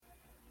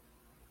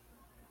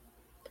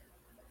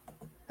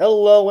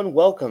Hello and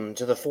welcome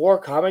to the Four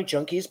Comic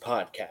Junkies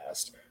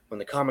podcast, when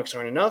the comics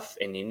aren't enough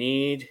and you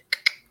need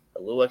a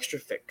little extra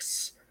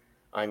fix.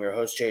 I'm your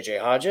host,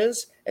 JJ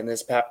Hodges, and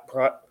this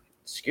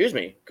excuse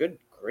me, good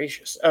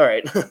gracious. All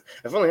right,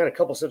 I've only had a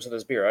couple sips of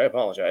this beer. I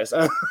apologize.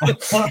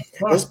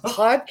 This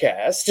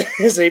podcast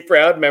is a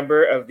proud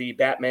member of the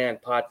Batman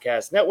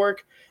Podcast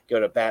Network. Go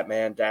to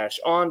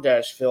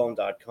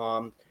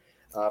batman-on-film.com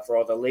for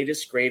all the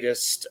latest,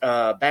 greatest,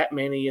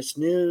 Batmaniest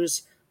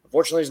news.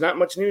 Unfortunately, there's not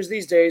much news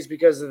these days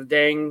because of the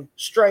dang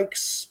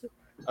strikes.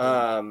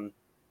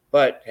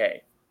 But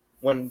hey,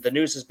 when the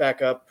news is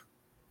back up,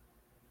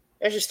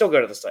 I should still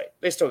go to the site.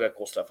 They still got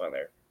cool stuff on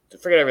there.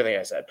 Forget everything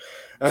I said.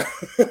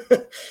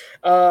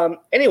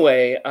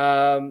 Anyway,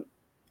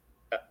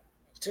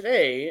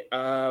 today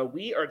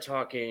we are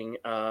talking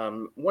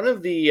one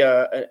of the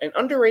an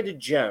underrated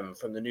gem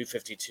from the New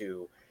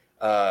 52,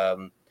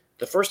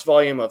 the first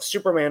volume of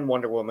Superman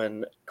Wonder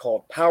Woman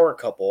called Power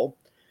Couple,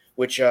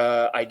 which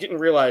I didn't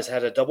realize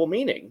had a double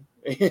meaning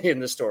in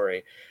the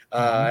story.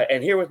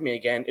 And here with me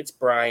again, it's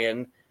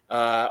Brian,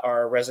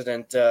 our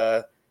resident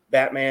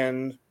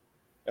Batman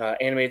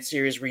animated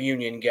series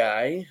reunion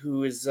guy,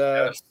 who is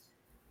Yes.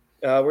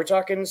 we're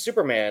talking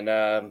Superman,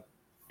 and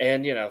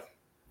why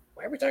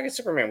are we talking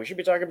Superman? We should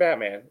be talking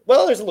Batman.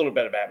 Well, there's a little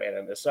bit of Batman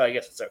in this, so I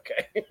guess it's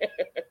okay.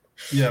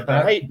 Yeah,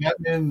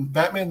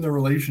 Batman, the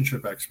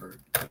relationship expert.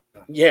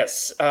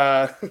 Yes.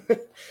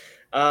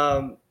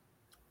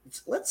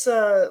 Let's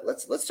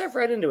dive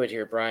right into it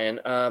here, Brian.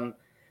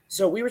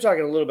 So we were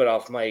talking a little bit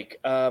off mic.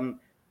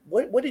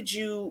 What did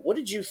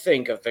you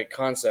think of the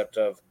concept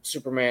of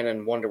Superman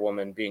and Wonder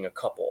Woman being a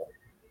couple?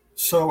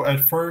 So at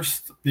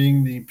first,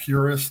 being the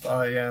purist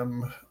I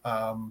am,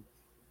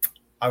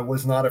 I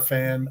was not a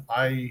fan.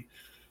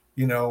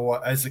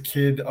 As a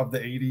kid of the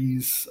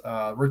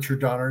 '80s,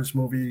 Richard Donner's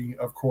movie,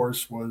 of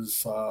course,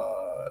 was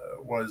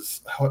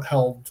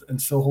held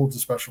and still holds a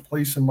special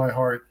place in my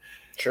heart.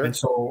 Sure. And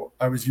so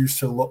I was used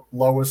to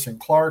Lois and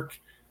Clark.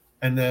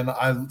 And then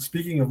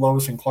speaking of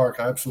Lois and Clark,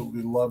 I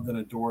absolutely loved and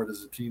adored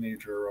as a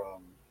teenager,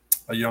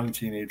 a young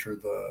teenager,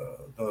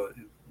 the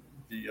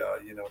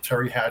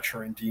Terry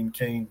Hatcher and Dean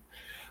Cain.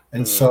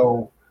 And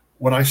so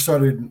when I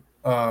started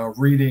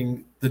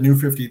reading the New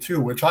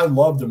 52, which I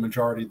loved the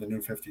majority of the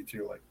New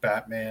 52, like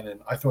Batman, and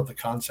I thought the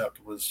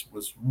concept was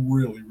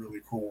really,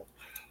 really cool.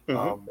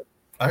 I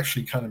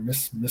actually kind of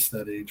miss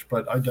that age,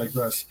 but I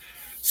digress.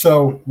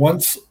 So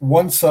once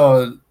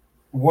the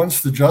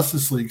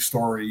Justice League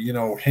story,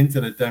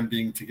 hinted at them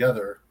being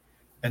together,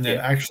 and then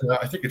actually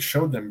I think it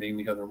showed them being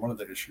together in one of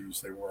the issues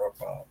they were up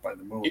by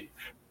the moon.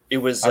 It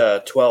was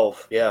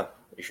 12, yeah.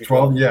 Issue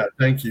 12, yeah.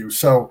 Thank you.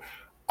 So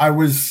I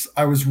was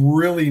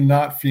really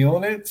not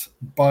feeling it,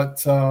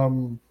 but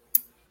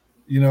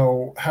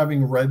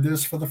having read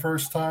this for the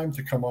first time,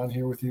 to come on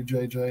here with you,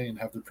 JJ, and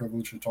have the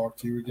privilege to talk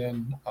to you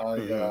again,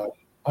 I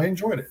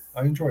enjoyed it.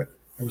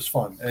 It was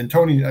fun. And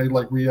Tony,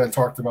 like we had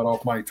talked about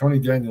off mic, Tony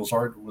Daniels'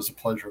 art was a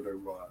pleasure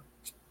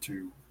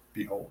to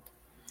behold.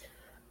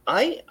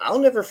 I'll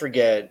never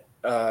forget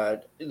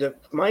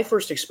my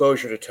first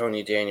exposure to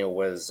Tony Daniel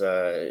was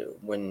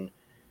when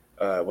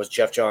was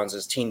Jeff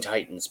Johns' Teen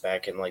Titans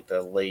back in like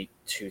the late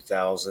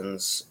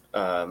 2000s,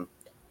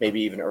 maybe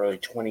even early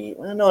 20.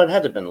 Well, no, it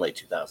had to have been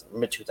late 2000s,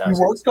 mid 2000s.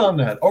 You worked on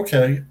that,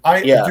 okay?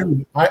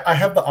 I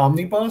have the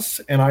omnibus,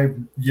 and I've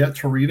yet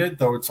to read it,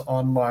 though. It's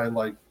on my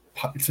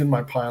it's in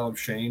my pile of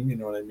shame. You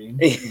know what I mean?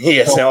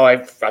 Yes. So,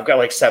 I've got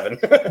like 7.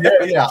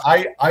 yeah.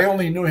 I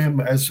only knew him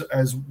as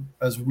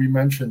we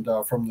mentioned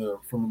from the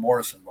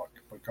Morrison book.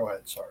 But go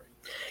ahead. Sorry.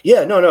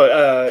 Yeah.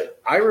 No.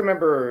 I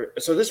remember.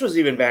 So this was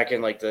even back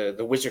in like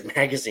the Wizard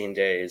magazine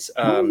days.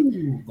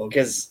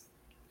 Because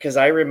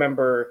I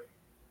remember,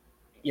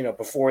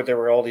 before there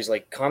were all these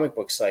like comic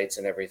book sites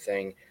and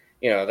everything.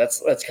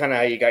 That's kind of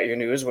how you got your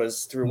news,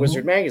 was through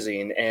Wizard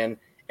magazine, and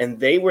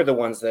they were the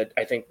ones that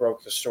I think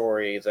broke the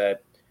story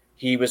that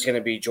he was going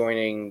to be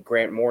joining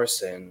Grant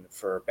Morrison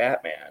for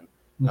Batman.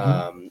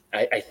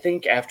 I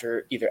think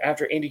after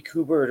Andy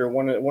Kubert or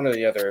one of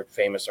the other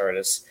famous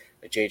artists,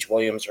 like J.H.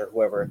 Williams or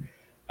whoever,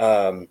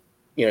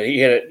 he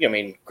had.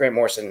 Grant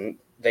Morrison.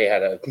 They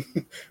had a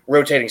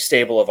rotating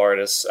stable of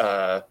artists,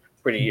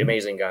 pretty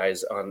amazing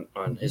guys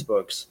on his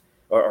books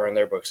or on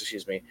their books,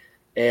 excuse me.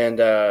 And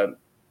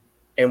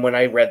when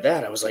I read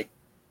that, I was like,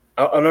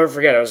 I'll never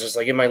forget. I was just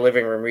like in my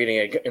living room reading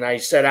it, and I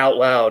said out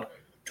loud,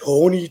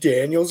 Tony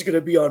Daniel's going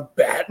to be on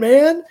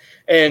Batman,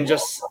 and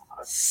just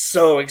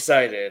so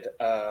excited.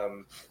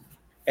 And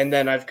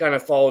then I've kind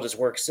of followed his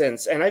work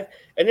since, and I've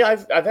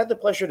had the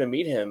pleasure to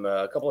meet him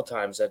a couple of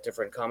times at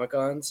different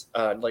Comic-Cons,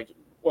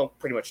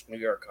 pretty much New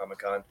York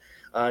Comic-Con.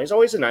 He's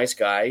always a nice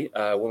guy,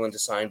 willing to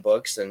sign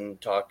books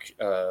and talk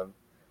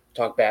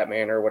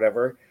Batman or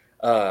whatever.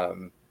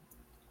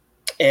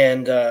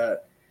 And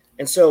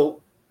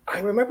so I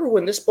remember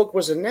when this book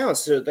was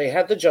announced, so they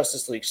had the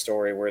Justice League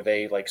story where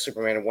they, like,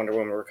 Superman and Wonder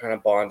Woman were kind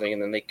of bonding,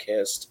 and then they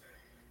kissed.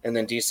 And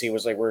then DC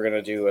was like, we're going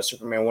to do a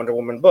Superman Wonder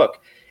Woman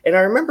book. And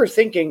I remember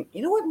thinking,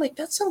 you know what, like,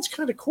 that sounds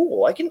kind of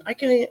cool. I think I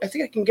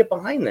can get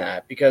behind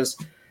that, because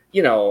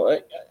you know,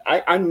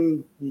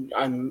 I'm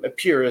a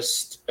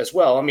purist as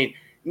well. I mean,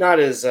 not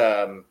as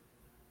you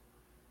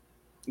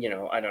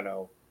know, I don't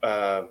know.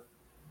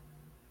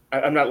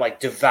 I'm not like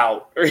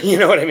devout, or you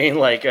know what I mean.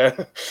 Like,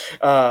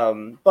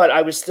 but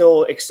I was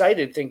still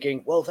excited,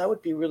 thinking, well, that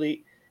would be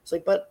really. It's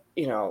like, but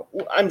you know,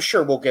 I'm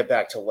sure we'll get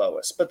back to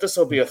Lois, but this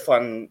will be a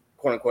fun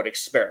quote unquote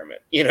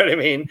experiment. You know what I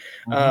mean?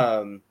 Mhm.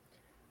 Um,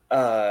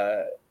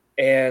 uh,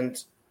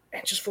 and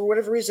and just for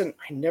whatever reason,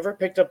 I never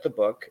picked up the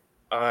book.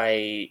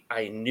 I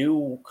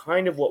knew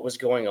kind of what was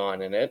going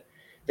on in it.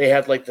 They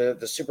had like the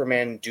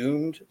Superman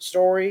doomed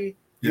story.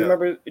 Yeah,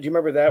 Do you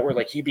remember that, where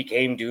like he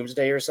became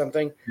Doomsday or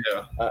something?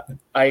 yeah. Uh,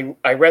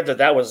 I read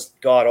that was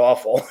god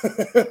awful,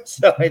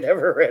 so I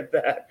never read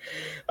that.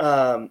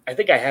 I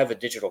think I have a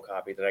digital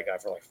copy that I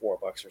got for like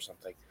 $4 or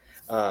something.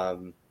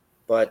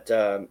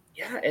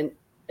 Yeah, and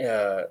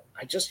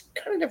I just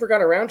kind of never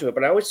got around to it.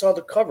 But I always saw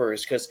the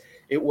covers because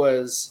it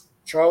was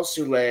Charles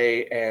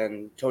Soule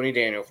and Tony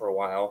Daniel for a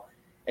while,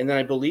 and then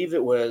I believe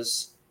it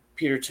was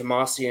Peter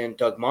Tomasi and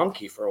Doug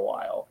Mahnke for a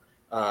while,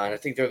 and I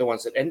think they're the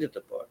ones that ended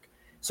the book.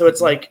 So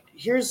it's Mhm. like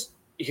here's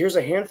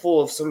a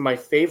handful of some of my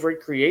favorite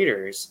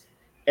creators,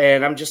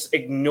 and I'm just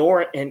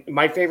ignoring, and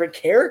my favorite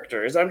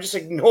characters. I'm just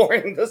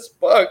ignoring this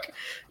book,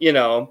 you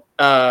know.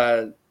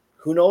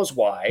 Who knows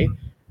why?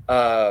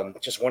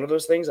 Just one of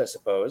those things, I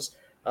suppose.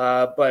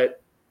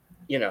 But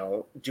you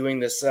know, doing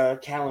this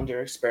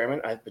calendar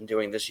experiment I've been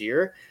doing this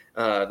year,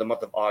 the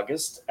month of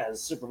August, as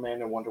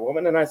Superman and Wonder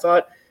Woman, and I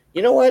thought,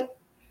 you know what?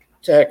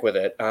 To heck with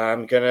it.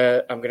 I'm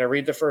gonna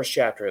read the first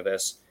chapter of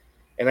this,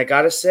 and I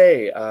gotta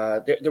say,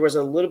 there was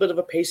a little bit of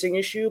a pacing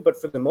issue, but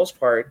for the most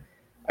part,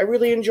 I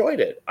really enjoyed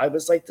it. I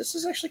was like, this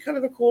is actually kind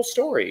of a cool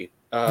story.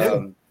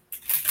 Yeah.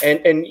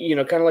 And you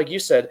know, kind of like you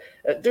said,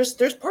 there's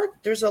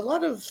a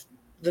lot of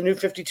the New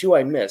 52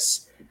 I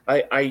miss.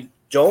 I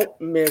don't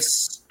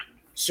miss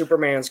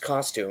Superman's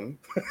costume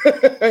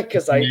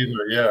because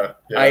Neither. Yeah.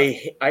 Yeah.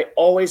 I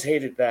always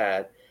hated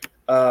that.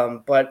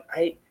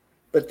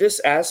 But this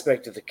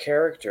aspect of the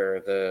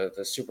character,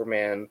 the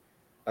Superman,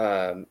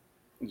 um,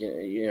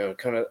 you know,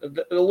 kind of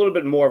a little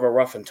bit more of a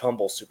rough and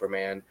tumble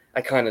Superman,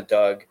 I kind of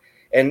dug,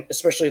 and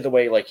especially the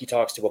way like he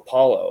talks to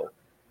Apollo,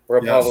 where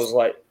Apollo's Yes.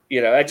 like,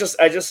 you know,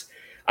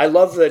 I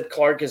love that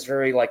Clark is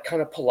very like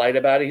kind of polite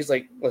about it. He's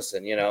like,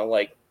 listen, you know,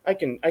 like I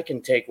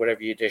can take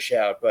whatever you dish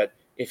out, but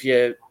if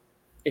you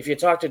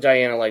talk to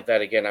Diana like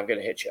that again, I'm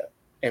gonna hit you,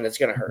 and it's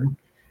gonna hurt.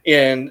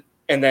 Mhm.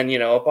 And then you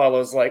know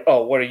Apollo's like,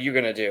 oh, what are you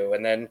gonna do?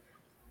 And then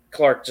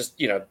Clark just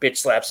you know bitch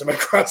slaps him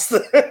across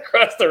the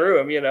across the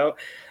room, you know,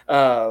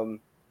 um,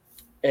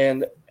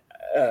 and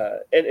and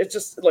it's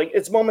just like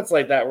it's moments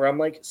like that where I'm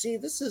like, see,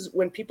 this is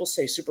when people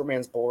say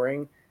Superman's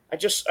boring. I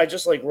just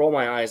like roll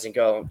my eyes and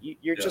go,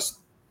 you're Yeah. just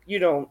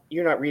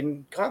you're not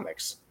reading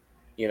comics,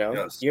 you know,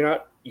 Yes.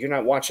 you're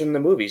not watching the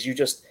movies. You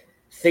just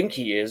think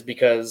he is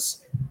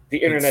because the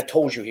It's internet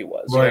told you he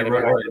was. You know right. what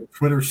I Right. mean? Right.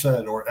 Twitter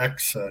said or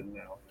X said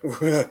now.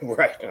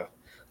 Right. Oh,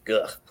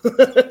 Gugh.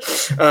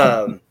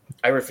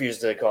 I refuse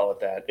to call it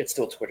that. It's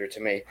still Twitter to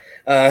me.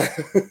 Uh,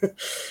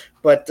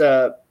 but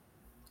so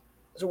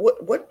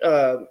what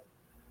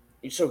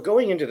so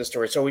going into the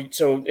story, so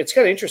it's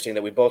kind of interesting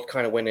that we both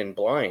kind of went in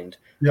blind.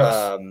 Yes.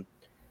 Um,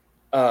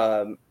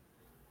 um,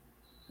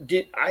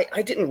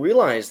 I didn't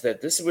realize that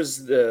this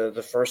was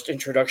the first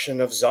introduction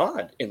of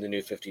Zod in the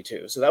New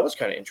 52. So that was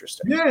kind of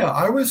interesting. Yeah,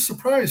 I was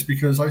surprised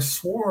because I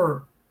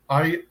swore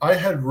I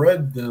had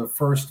read the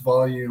first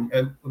volume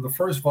and the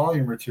first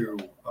volume or two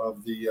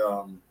of the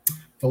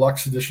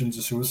deluxe editions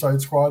of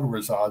Suicide Squad,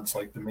 where Zod's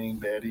like the main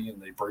baddie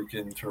and they break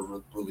in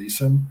to release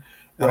him.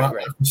 And Right,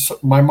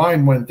 right. my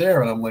mind went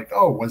there, and I'm like,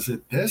 oh, was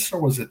it this or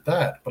was it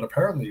that? But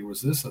apparently, it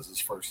was this as his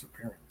first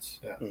appearance.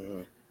 Yeah.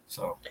 Hmm.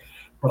 So,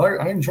 but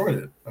I enjoyed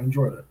it. I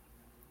enjoyed it.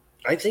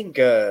 I think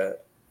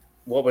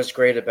what was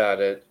great about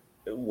it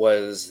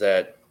was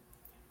that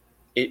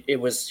it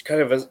was kind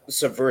of a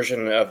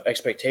subversion of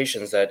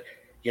expectations that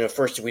you know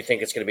first we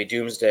think it's going to be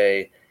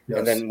Doomsday, and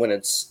Yes. then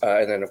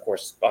and then of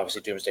course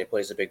obviously Doomsday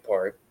plays a big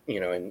part you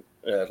know in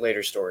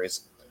later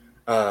stories.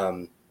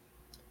 Um,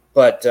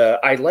 but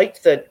I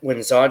liked that when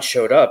Zod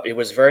showed up, it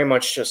was very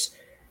much just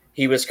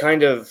he was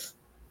kind of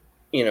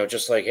you know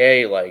just like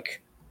hey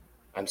like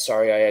I'm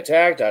sorry I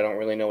attacked. I don't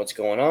really know what's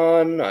going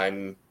on.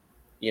 I'm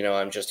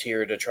just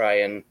here to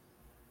try and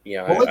you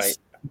know Well, I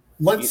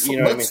let's you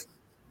know what I mean. let's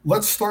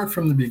let's start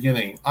from the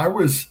beginning. I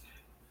was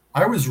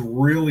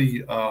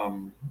really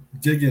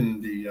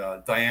digging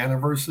the Diana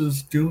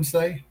versus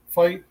Doomsday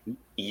fight,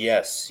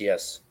 Yes,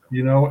 yes,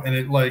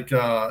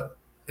 and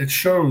it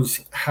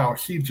shows how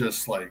he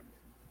just like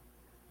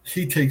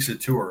he takes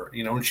it to her,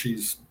 and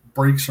she's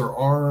breaks her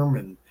arm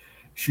and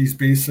she's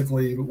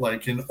basically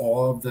like in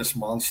awe of this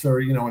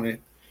monster,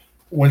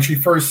 when she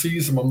first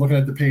sees him, I'm looking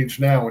at the page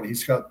now and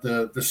he's got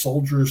the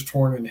soldiers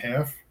torn in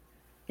half,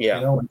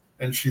 yeah.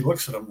 and she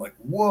looks at him like,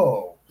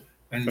 whoa,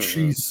 and Hmm.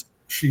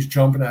 she's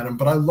jumping at him.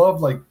 But I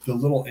love like the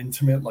little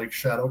intimate like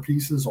shadow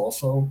pieces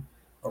also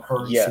of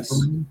her and Yes.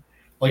 Superman.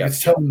 Like Yep.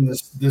 it's Yep. telling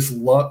this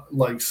love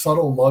like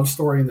subtle love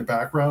story in the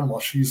background while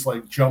she's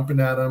like jumping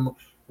at him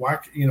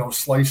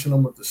slicing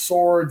him with the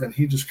sword. Then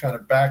he just kind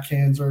of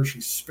backhands her.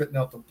 She's spitting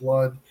out the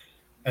blood.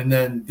 And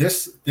then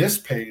this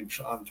page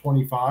on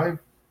 25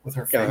 with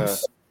her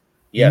face,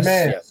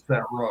 yes,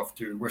 that rough,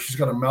 dude. Where she's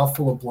got a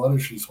mouthful of blood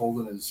as she's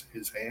holding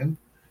his hand.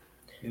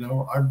 I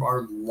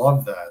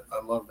love that.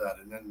 I love that.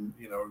 And then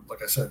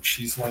like I said,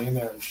 she's laying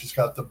there and she's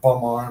got the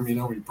bum arm. He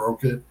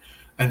broke it,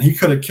 and he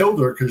could have killed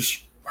her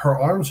because her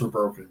arms were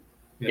broken.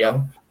 You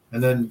know.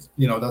 And then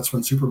that's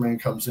when Superman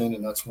comes in,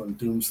 and that's when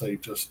Doomsday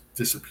just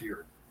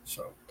disappeared.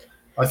 So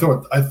I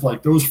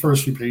like those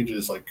first few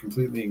pages like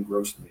completely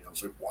engrossed me. I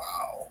was like,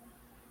 wow.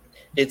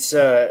 It's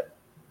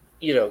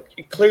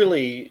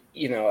clearly,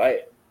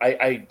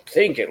 I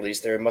think at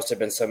least there must have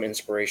been some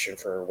inspiration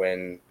for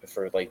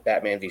like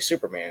Batman v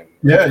Superman.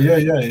 Yeah.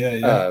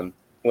 And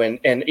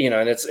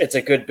it's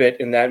a good bit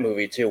in that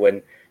movie too,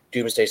 when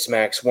Doomsday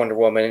smacks Wonder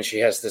Woman and she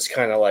has this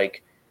kind of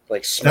like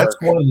smirk.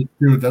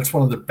 That's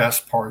one of the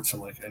best parts in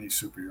like any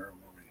superhero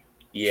movie.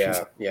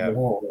 Yeah.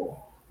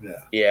 Whoa.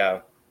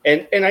 Yeah.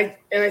 And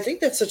I think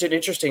that's such an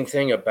interesting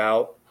thing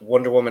about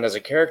Wonder Woman as a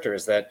character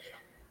is that,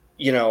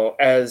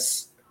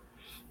 as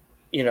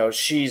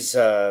she's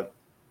I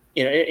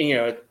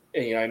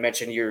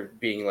mentioned you're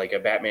being like a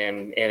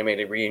Batman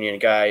animated reunion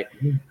guy.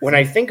 When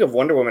I think of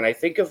Wonder Woman, I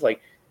think of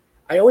like,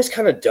 I always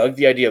kind of dug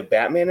the idea of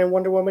Batman and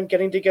Wonder Woman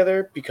getting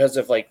together because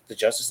of like the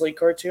Justice League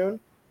cartoon.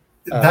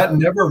 That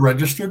never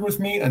registered with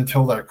me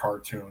until that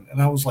cartoon,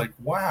 and I was like,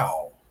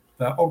 "Wow,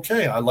 I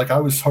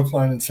was hook,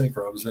 line, and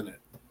sinker. I was in it."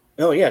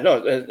 Oh yeah,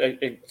 no,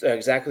 it's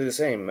exactly the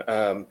same.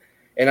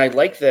 And I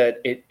like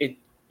that.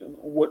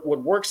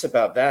 What works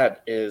about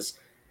that is,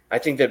 I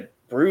think that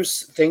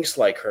Bruce thinks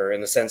like her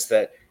in the sense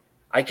that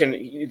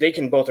they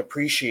can both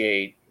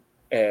appreciate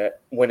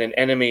when an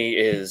enemy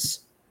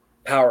is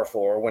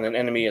powerful or when an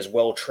enemy is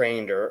well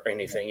trained or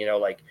anything.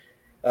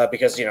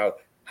 Because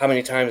how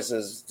many times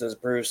does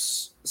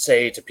Bruce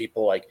say to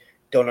people like,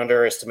 don't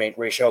underestimate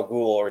Ra's al Ghul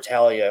or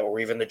Talia or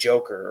even the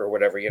Joker or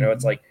whatever,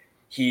 it's like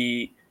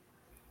he,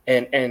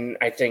 and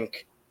I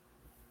think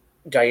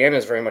Diana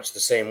is very much the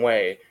same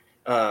way.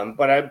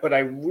 But I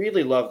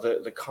really love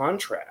the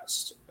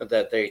contrast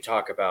that they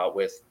talk about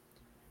with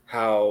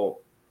how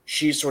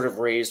she sort of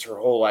raised her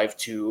whole life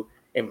to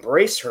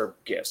embrace her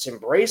gifts,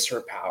 embrace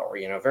her power,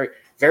 very,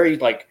 very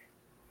like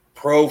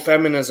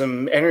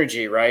pro-feminism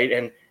energy,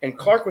 right? And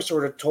Clark was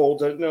sort of told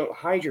to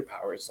hide your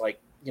powers, like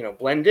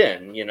blend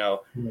in,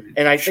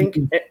 and I think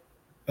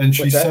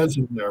she says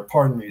in there,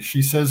 pardon me,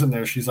 she says in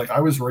there, she's like, I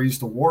was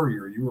raised a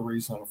warrior, you were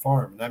raised on a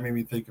farm, and that made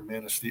me think of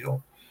Man of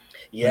Steel.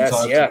 Yes,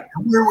 so yeah. Like,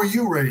 where were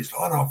you raised?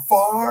 On a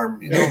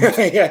farm?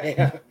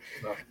 Yeah.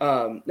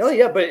 No,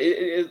 yeah, but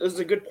it's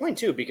a good point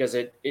too, because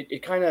it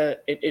kind of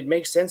it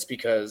makes sense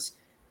because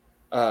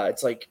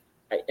it's like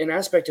an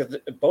aspect of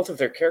both of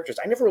their characters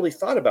I never really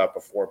thought about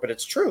before, but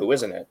it's true,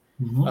 isn't it?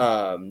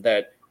 Mm-hmm.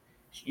 That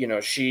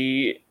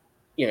she,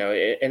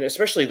 and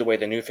especially the way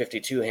the New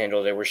 52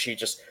 handled it, where she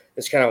just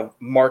is kind of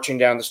marching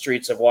down the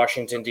streets of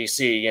Washington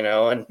D.C.,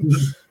 and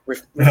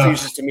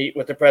refuses to meet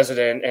with the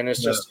president, and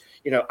it's just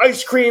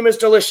ice cream is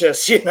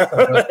delicious,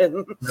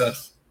 and,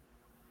 yes.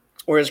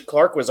 Whereas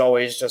Clark was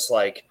always just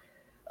like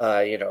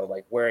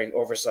like wearing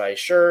oversized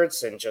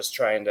shirts and just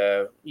trying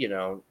to,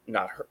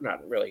 not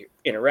really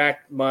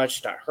interact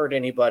much, not hurt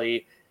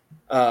anybody.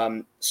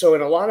 So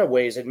in a lot of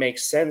ways, it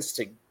makes sense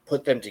to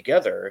put them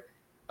together.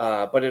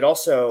 But it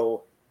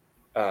also,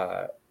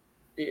 but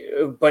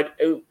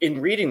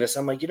in reading this,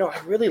 I'm like, I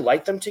really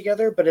like them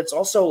together, but it's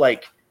also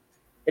like,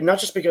 and not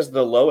just because of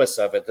the Lois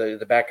of it,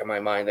 the back of my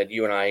mind that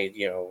you and I,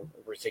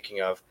 were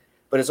thinking of,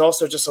 but it's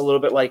also just a little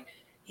bit like,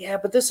 yeah,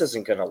 but this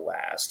isn't going to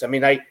last. I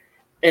mean, I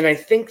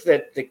think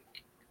that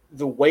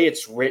the way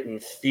it's written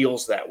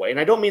feels that way. And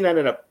I don't mean that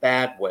in a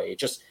bad way.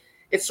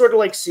 It's sort of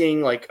like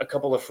seeing like a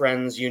couple of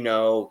friends,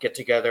 get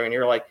together and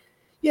you're like,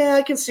 yeah,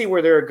 I can see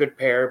where they're a good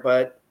pair,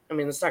 but I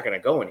mean, it's not going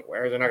to go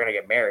anywhere. They're not going to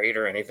get married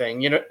or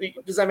anything.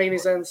 Does that make any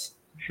sense?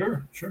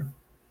 Sure.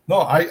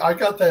 No, I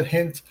got that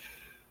hint.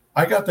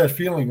 I got that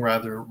feeling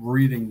rather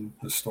reading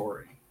the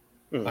story.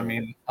 Mm-hmm. I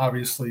mean,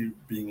 obviously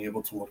being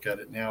able to look at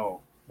it now,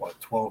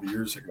 12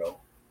 years ago,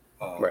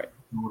 right.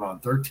 Going on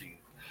 13.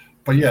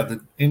 But yeah,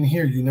 in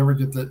here you never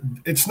get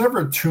it's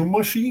never too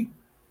mushy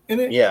in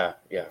it. Yeah.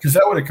 Because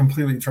that would have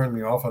completely turned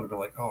me off. I'd have been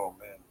like, oh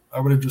man, I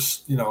would have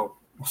just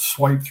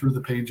swiped through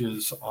the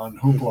pages on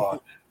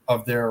Hoopla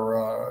of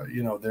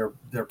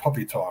their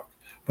puppy talk.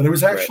 But it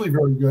was actually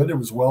very good. It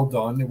was well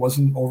done. It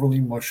wasn't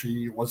overly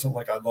mushy. It wasn't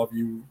like I love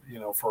you,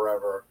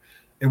 forever.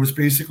 It was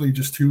basically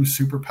just two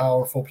super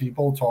powerful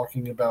people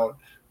talking about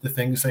the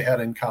things they had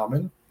in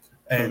common.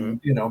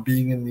 And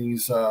being in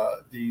these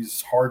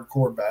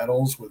hardcore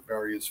battles with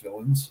various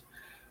villains,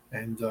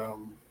 and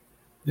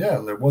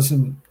it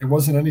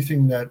wasn't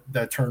anything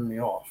that turned me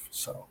off.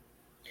 So,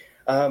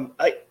 I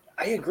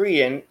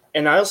agree, and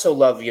I also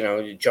love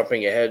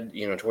jumping ahead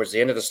towards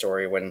the end of the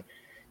story when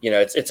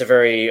it's a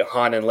very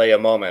Han and Leia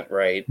moment,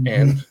 right?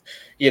 Mm-hmm.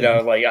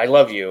 And like I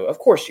love you, of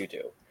course you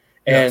do,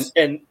 and yes.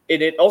 And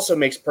it also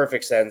makes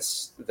perfect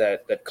sense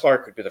that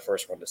Clark would be the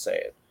first one to say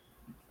it.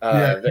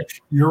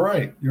 You're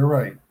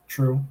right.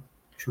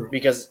 True.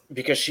 Because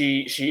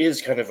she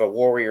is kind of a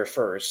warrior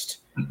first.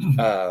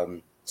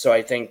 So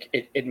I think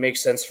it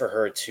makes sense for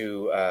her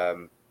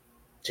to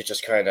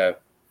just kind of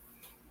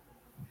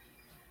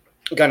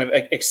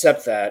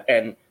accept that,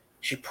 and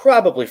she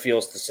probably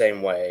feels the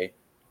same way,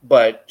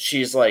 but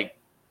she's like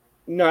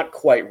not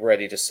quite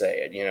ready to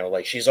say it.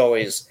 Like she's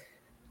always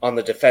on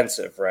the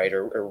defensive, right,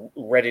 or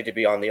ready to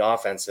be on the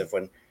offensive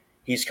when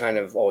he's kind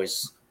of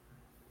always,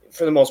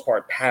 for the most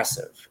part,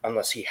 passive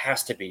unless he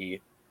has to be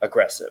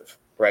aggressive,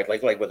 right?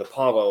 Like with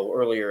Apollo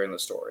earlier in the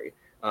story.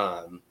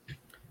 Well,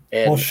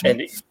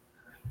 And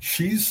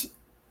she's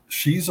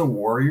a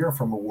warrior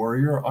from a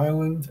warrior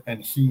island,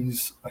 and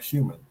he's a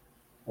human,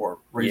 or yeah,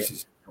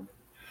 raises a human.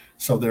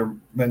 So their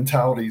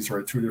mentalities are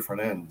at two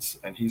different ends.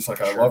 And he's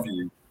like, "I sure, love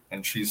you,"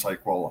 and she's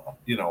like, "Well,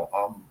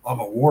 I'm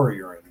a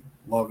warrior, and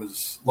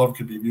love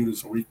could be viewed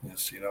as a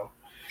weakness, you know."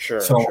 sure,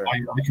 So sure. I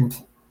can.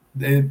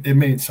 It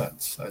made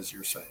sense as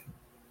you're saying.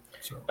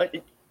 So Uh,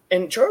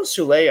 and Charles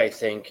Soule, I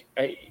think,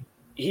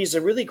 he's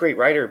a really great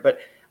writer, but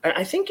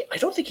I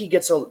don't think he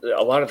gets a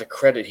lot of the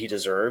credit he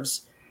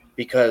deserves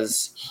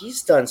because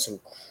he's done some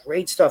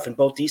great stuff in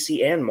both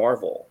DC and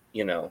Marvel.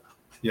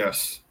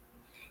 yes,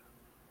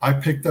 I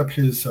picked up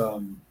his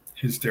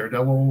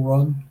Daredevil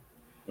run.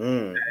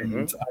 Mm-hmm.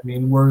 And I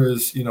mean,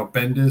 whereas,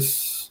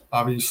 Bendis,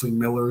 obviously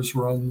Miller's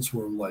runs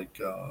were like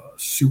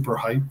super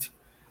hyped,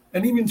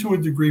 and even to a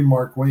degree,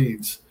 Mark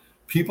Wade's.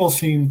 People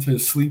seem to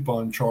sleep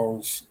on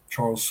Charles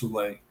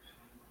Soule,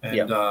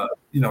 Yeah,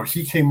 and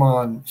he came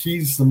on.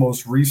 He's the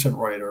most recent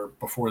writer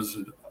before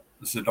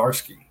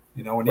Zdarsky.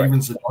 And right. even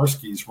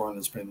Zdarsky's run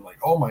has been like,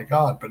 oh my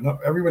god! But no,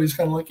 everybody's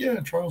kind of like,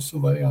 yeah, Charles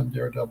Soule on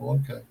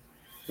Daredevil, okay.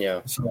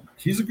 Yeah, So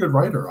he's a good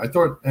writer. I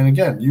thought, and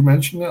again, you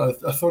mentioned it.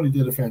 I thought he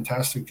did a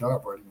fantastic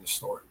job writing this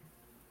story.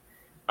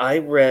 I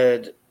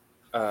read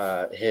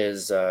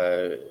his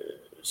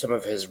some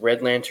of his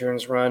Red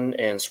Lanterns run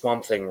and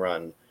Swamp Thing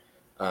run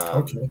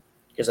Okay.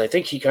 because I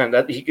think he kind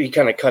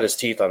of cut his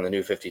teeth on the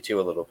New 52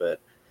 a little bit,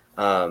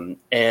 and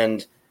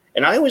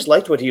I always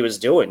liked what he was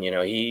doing.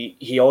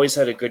 He always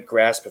had a good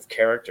grasp of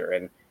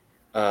character,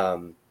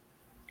 um,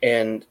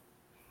 and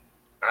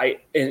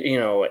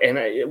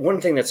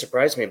one thing that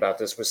surprised me about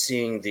this was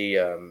seeing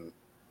the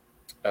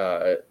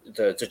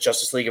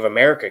Justice League of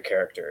America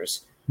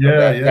characters from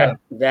Yeah, yeah, yeah.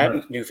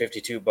 that New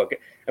 52 book.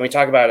 I mean,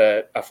 talk about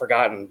a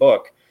forgotten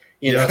book.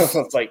 Yes,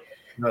 It's like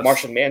yes.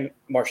 Martian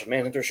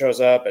Manhunter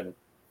shows up, and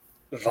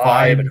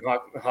Vibe and Vibe.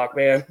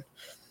 Hawkman.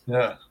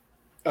 Yeah.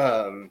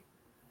 Um,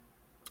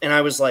 and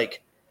I was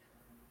like,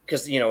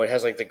 because it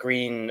has like the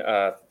green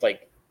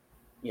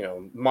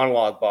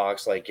monologue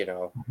box,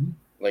 Mhm.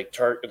 like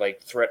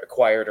threat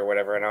acquired or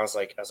whatever. And I was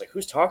like,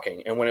 who's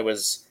talking? And when it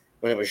was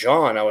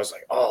Jean, I was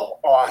like, oh,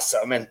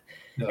 awesome. And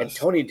Yes.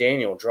 Tony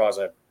Daniel draws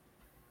a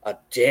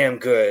damn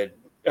good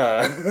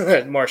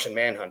Martian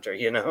Manhunter.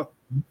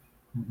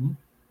 Hmm.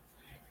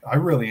 I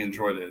really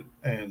enjoyed it,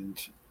 and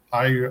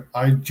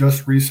I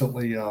just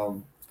recently,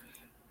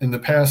 in the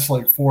past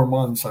like 4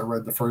 months, I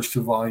read the first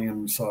two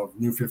volumes of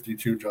New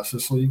 52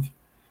 Justice League,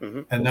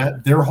 Hmm. and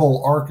that their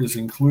whole arc is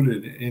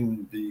included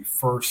in the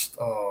first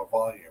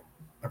volume.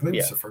 I believe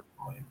it's Yeah, the first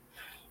volume.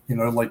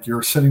 Like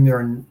you're sitting there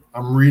and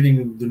I'm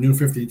reading the New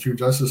 52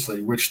 Justice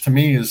League, which to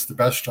me is the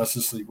best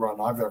Justice League run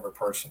I've ever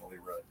personally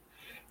read.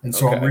 And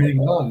so I'm okay,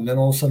 reading on, and then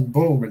all of a sudden,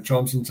 boom, it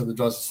jumps into the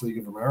Justice League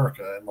of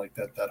America and like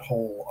that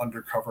whole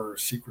undercover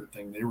secret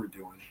thing they were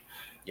doing,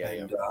 yeah,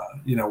 yeah,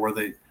 and where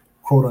they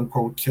quote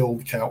unquote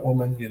killed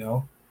Catwoman,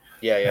 yeah,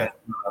 and yeah,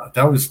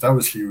 that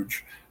was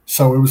huge.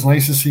 So it was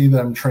nice to see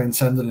them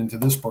transcend it into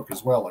this book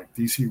as well. Like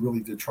DC really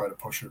did try to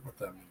push it with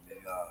them,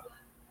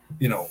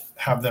 and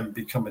have them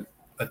become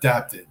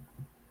adapted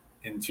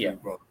yeah. into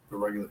the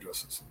regular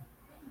Justice League.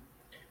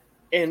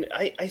 And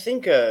I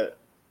think and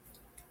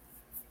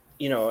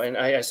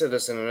I said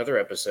this in another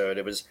episode.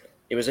 It was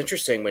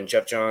interesting when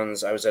Jeff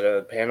Johns. I was at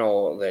a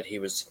panel that he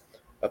was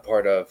a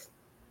part of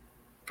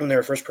when they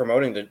were first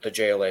promoting the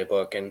JLA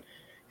book, and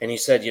he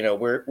said,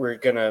 we're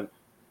gonna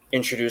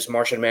introduce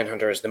Martian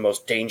Manhunter as the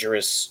most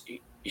dangerous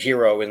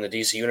hero in the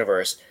DC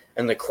universe,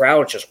 and the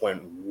crowd just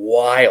went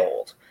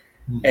wild.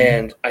 Mm-hmm.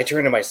 And I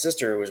turned to my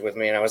sister who was with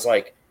me, and I was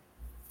like,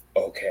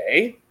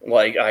 okay,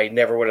 like I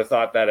never would have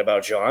thought that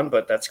about John,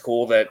 but that's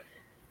cool that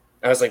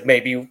I was like,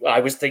 maybe I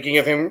was thinking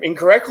of him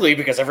incorrectly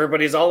because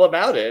everybody's all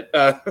about it,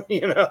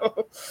 you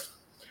know.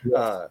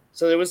 Yes.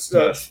 So it was,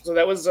 Yes. so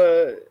that was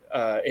an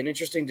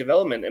interesting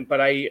development, but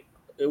it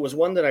was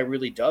one that I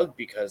really dug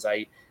because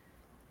I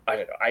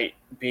don't know,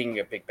 being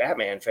a big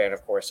Batman fan,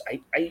 of course,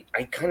 I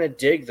kind of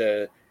dig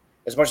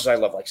as much as I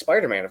love like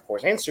Spider-Man, of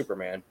course, and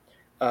Superman.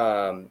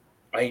 Um,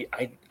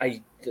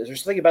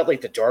 there's something about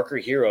like the darker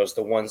heroes,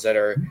 the ones that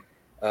are,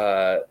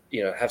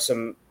 have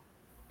some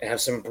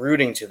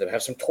brooding to them,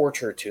 have some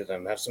torture to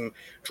them, have some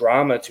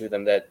drama to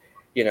them that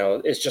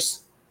is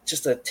just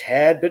a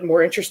tad bit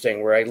more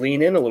interesting. Where I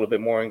lean in a little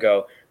bit more and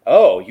go,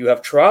 "Oh, you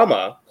have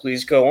trauma.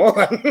 Please go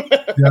on."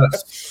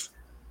 Yes.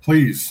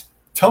 Please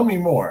tell me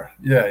more.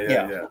 Yeah,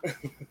 yeah, Yeah.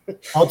 yeah.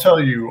 I'll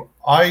tell you,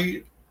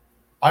 I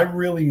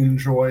really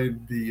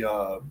enjoyed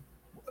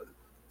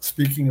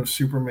speaking of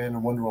Superman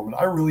and Wonder Woman,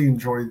 I really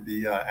enjoyed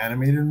the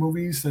animated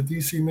movies that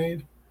DC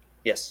made.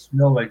 Yes. You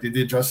know, like they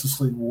did Justice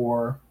League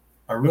War.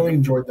 I really Hmm.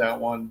 enjoyed that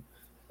one.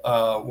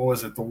 What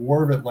was it? The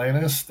War of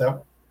Atlantis?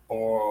 That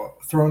or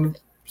Throne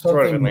Throne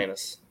of something?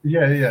 Atlantis.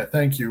 Yeah, yeah.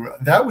 Thank you.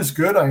 That was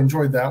good. I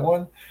enjoyed that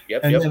one.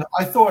 Yep, And yep. then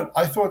I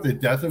thought the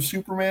Death of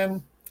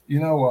Superman.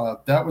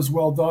 That was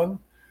well done.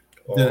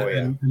 Oh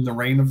yeah. In the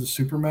reign of the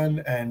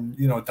Supermen, and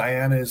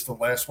Diana is the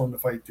last one to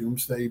fight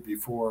Doomsday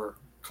before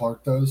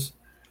Clark does,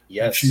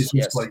 and she's Yes, just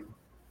yes. like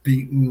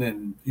beaten,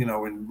 and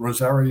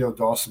Rosario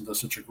Dawson does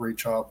such a great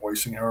job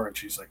voicing her, and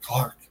she's like,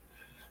 Clark,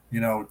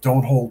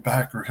 don't hold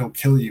back or he'll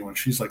kill you, and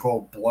she's like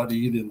all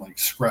bloodied and like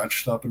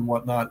scratched up and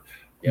whatnot.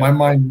 My Yep, yep.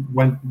 mind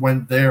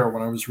went there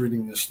when I was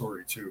reading this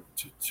story too,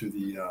 to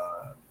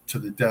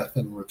the death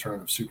and return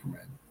of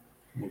Superman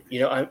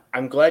movie.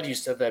 I'm glad you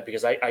said that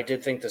because I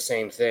did think the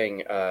same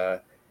thing.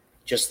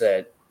 Just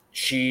that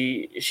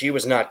she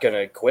was not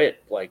gonna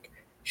quit. Like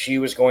she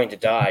was going to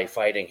die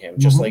fighting him.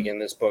 Just like Mm-hmm. in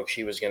this book,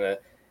 she was and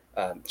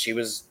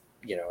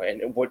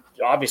what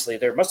obviously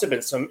there must have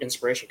been some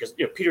inspiration because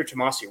Peter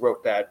Tomasi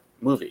wrote that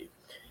movie.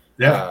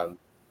 Yeah. Um,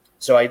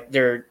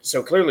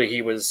 so clearly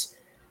he was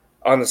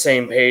on the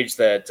same page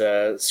that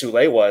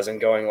Sule was and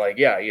going like,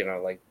 yeah,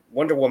 like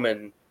Wonder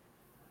Woman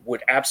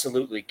would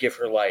absolutely give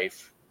her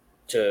life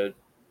to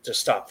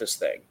stop this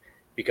thing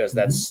because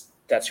Mm-hmm.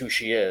 that's who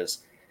she is.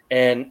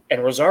 And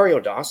Rosario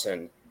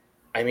Dawson,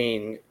 I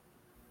mean,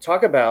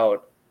 talk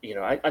about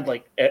I'd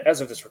like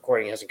as of this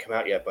recording it hasn't come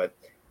out yet, but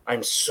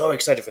I'm so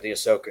excited for the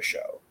Ahsoka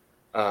show.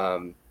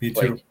 Me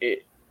too. Like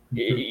it,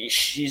 Me too.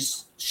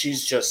 she's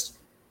just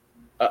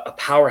a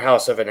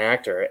powerhouse of an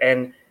actor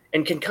and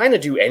can kind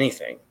of do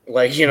anything.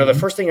 Like the Mm-hmm.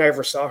 first thing I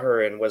ever saw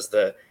her in was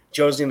the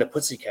Josie and the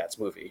Pussycats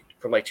movie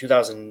from like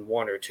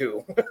 2001 or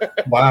two.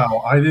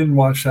 Wow, I didn't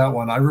watch that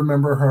one. I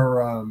remember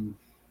her.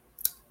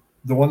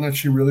 The one that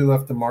she really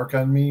left the mark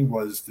on me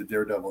was the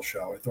Daredevil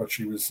show. I thought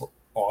she was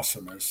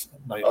awesome as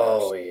Night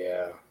Oh Nurse.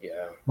 yeah,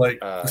 yeah, Like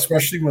um,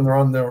 especially when they're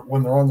on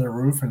their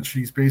roof and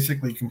she's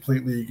basically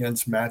completely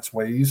against Matt's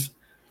ways,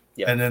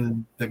 yep, and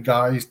then the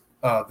guy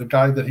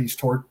that he's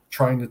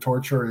trying to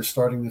torture is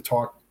starting to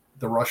talk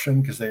the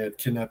Russian because they had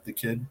kidnapped the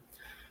kid,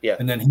 yeah.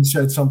 and then he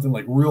said something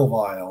like real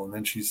vile, and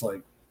then she's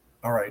like,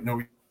 "All right,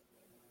 no,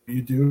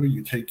 you do.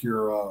 You take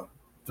your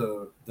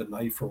the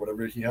knife or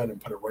whatever he had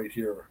and put it right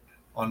here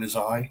on his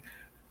eye.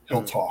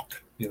 He'll Mhm.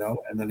 talk,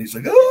 And then he's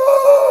like,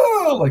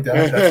 oh, like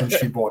that. That's when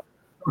she bought.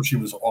 She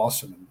was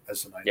awesome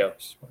as a night Yep.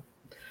 nurse.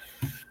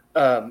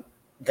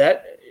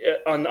 That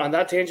on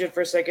that tangent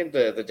for a second,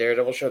 the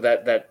Daredevil show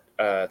that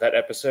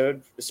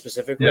episode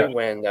specifically Yeah.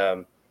 when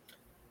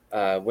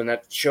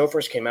that show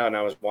first came out and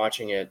I was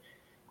watching it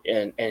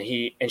and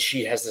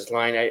she has this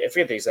line I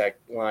forget the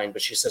exact line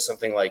but she says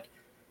something like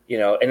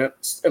and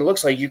it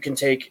looks like you can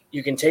take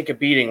a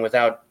beating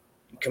without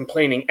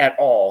complaining at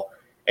all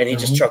and he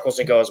just Mhm. chuckles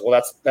and goes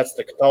well that's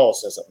the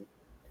Catholicism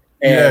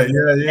Yeah. and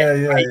Yeah. Yeah.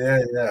 Yeah. Yeah.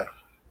 Yeah.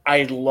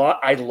 I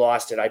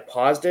lost it. I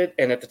paused it,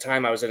 and at the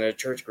time I was in a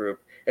church group,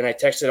 and I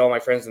texted all my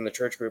friends in the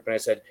church group, and I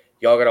said,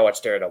 "Y'all gotta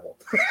watch Daredevil."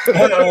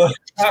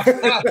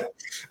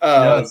 um,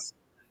 Yes.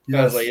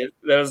 I was like,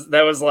 Yes.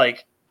 that was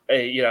like,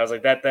 I was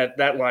like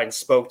that line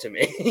spoke to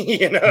me,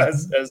 Mhm.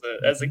 as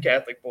a Mhm.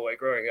 Catholic boy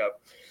growing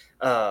up.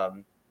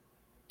 Um,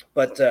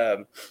 but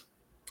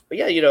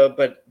yeah,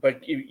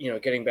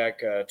 getting back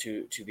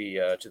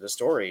to the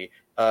story,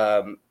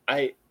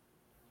 I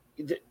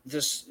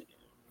this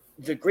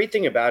the great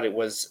thing about it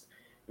was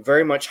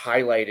very much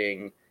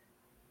highlighting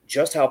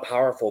just how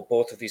powerful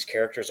both of these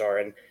characters are.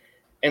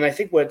 And I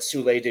think what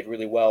Sule did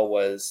really well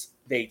was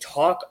they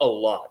talk a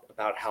lot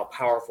about how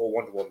powerful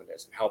Wonder Woman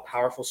is and how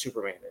powerful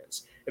Superman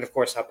is, and of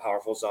course how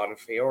powerful Zod and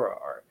Fiora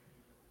are.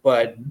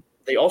 But Mhm.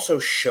 they also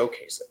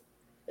showcase it.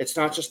 It's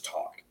not just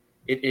talk.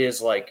 It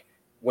is like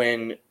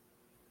when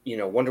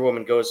Wonder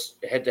Woman goes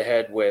head to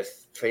head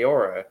with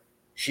Fiora,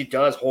 she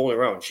does hold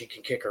her own. She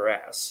can kick her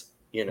ass.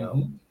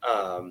 Mhm.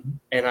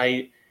 And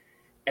I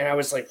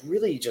was like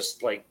really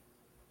just like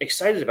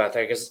excited about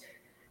that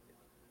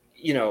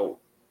you know,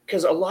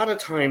 because a lot of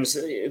times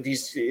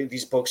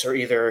these books are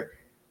either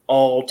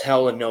all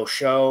tell and no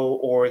show,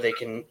 or they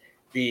can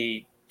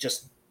be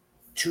just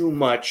too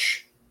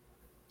much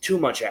too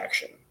much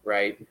action,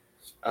 right?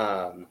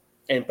 Um,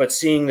 and but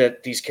seeing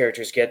that these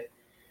characters get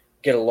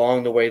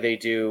along the way they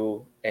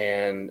do,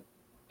 and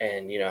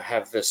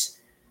have this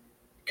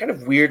kind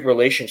of weird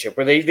relationship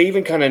where they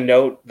even kind of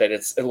note that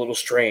it's a little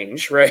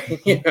strange, right?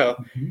 Mhm.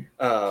 Mhm.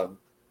 Um,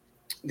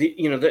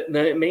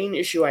 the main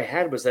issue I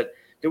had was that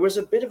there was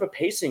a bit of a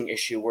pacing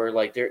issue where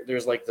like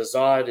there's like the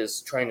Zod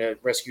is trying to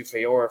rescue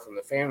Feora from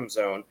the Phantom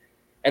Zone,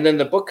 and then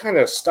the book kind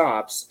of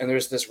stops and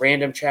there's this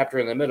random chapter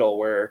in the middle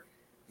where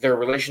their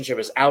relationship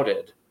is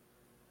outed,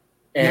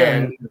 Yeah. Yeah.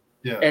 and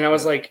Yeah. and Yeah. I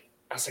was like,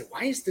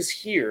 why is this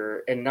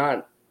here and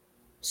not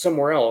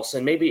somewhere else?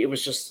 And maybe it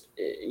was just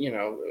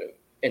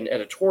an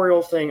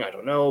editorial thing, I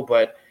don't know,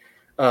 but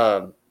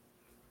um,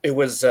 it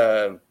was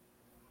uh,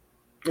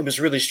 it was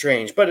really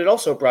strange. But it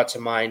also brought to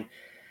mind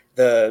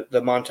the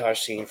montage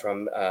scene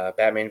from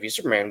Batman v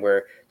Superman,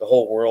 where the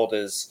whole world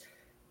is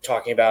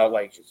talking about,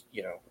 like,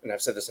 and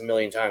I've said this a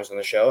million times on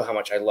the show, how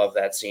much I love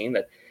that scene.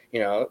 That,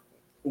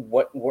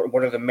 what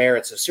are the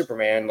merits of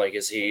Superman? Like,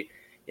 is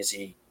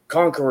he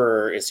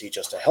conqueror? Is he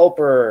just a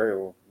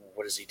helper?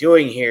 What is he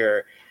doing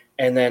here?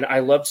 And then I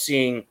loved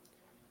seeing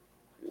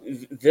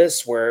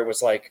this, where it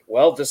was like,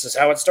 well, this is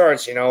how it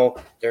starts.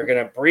 They're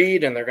going to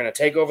breed and they're going to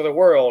take over the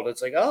world.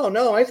 It's like, oh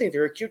no, I think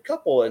they're a cute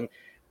couple. And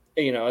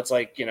it's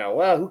like,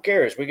 well, who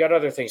cares? We got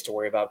other things to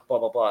worry about, blah,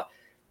 blah, blah.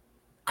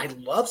 I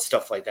love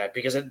stuff like that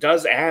because it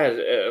does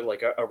add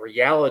like a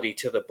reality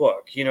to the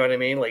book. You know what I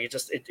mean? Like,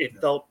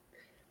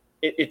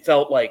 it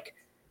felt like,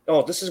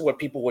 oh, this is what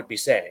people would be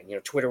saying.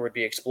 Twitter would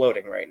be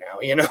exploding right now,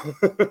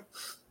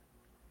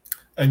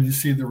 And you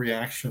see the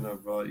reaction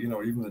of,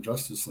 even the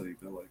Justice League.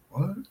 They're like,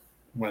 what?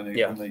 When they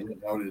get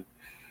outed.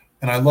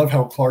 And I love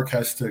how Clark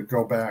has to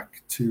go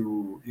back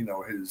to,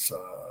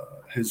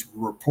 his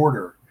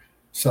reporter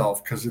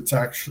self, because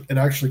it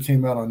actually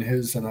came out on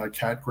his and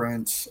Cat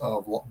Grant's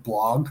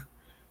blog.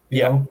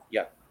 Yeah.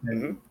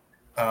 And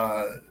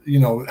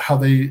how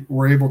they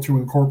were able to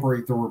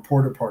incorporate the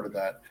reporter part of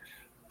that.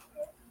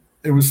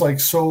 It was like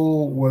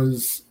Soul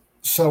was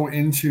so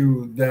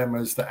into them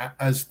as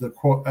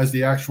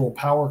the actual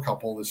power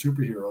couple, the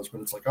superheroes, but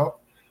it's like, oh,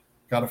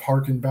 got to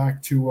harken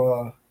back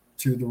to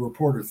the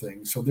reporter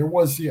thing. So there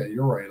was,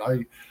 you're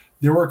right.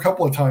 There were a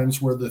couple of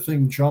times where the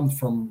thing jumped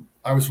from,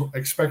 I was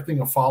expecting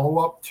a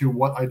follow-up to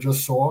what I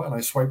just saw, and I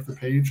swiped the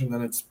page, and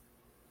then it's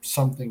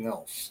something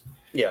else.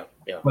 Yeah.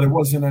 But it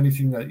wasn't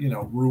anything that,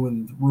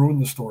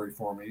 ruined the story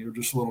for me. It was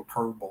just a little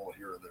curveball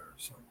here or there.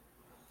 So.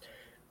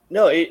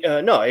 No,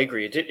 I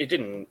agree. It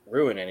didn't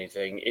ruin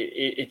anything.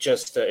 It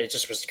just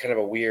was kind of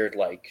a weird,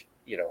 like,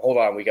 hold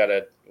on, we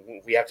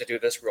have to do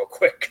this real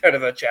quick kind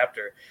of a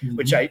chapter,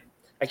 which I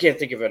can't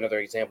think of another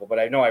example, but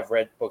I know I've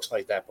read books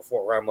like that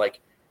before where I'm like,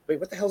 wait,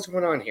 what the hell's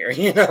going on here?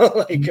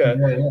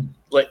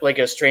 Like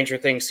a Stranger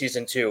Things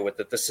season 2 with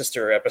the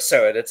sister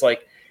episode. It's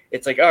like,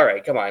 all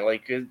right, come on,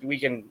 like,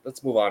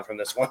 let's move on from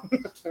this one.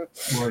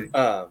 Right.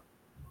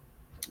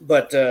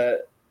 But I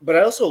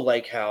also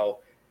like how,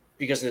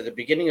 because at the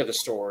beginning of the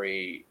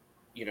story,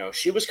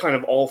 she was kind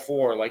of all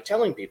for, like,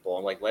 telling people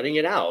and, like, letting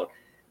it out,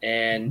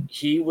 and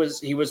he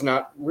was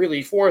not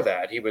really for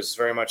that. He was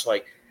very much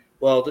like,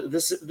 well,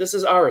 this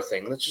is our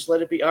thing. Let's just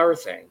let it be our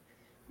thing.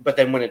 But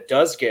then when it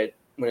does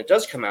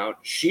come out,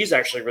 she's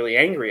actually really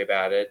angry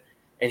about it,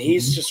 and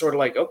he's just sort of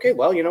like, okay,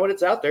 well, you know what?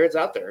 It's out there. It's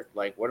out there.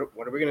 Like, what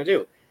are we gonna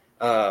do?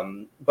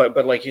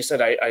 But like you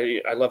said,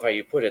 I love how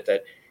you put it,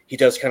 that he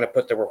does kind of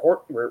put the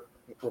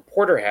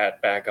reporter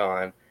hat back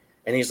on,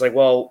 and he's like,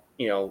 well,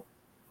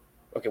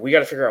 okay, we got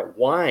to figure out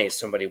why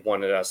somebody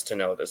wanted us to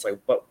know this. Like,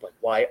 but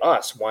why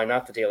us? Why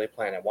not the Daily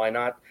Planet? Why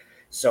not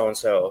so and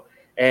so?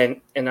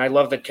 And I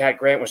love that Cat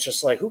Grant was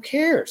just like, who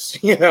cares?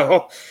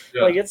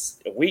 Like,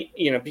 it's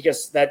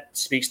because that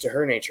speaks to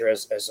her nature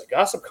as a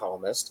gossip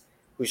columnist,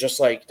 who's just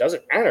like,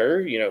 doesn't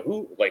matter,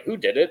 who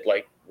did it?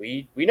 Like,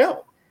 we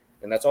know,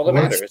 and that's all that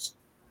matters.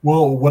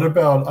 Well, what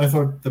about, I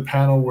thought the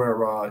panel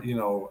where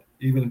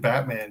even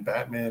Batman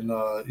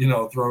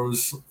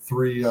throws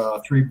three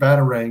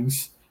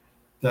batarangs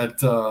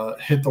that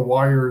hit the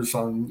wires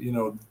on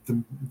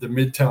the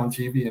Midtown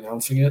TV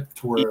announcing it,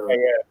 to where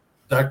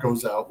that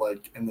goes out,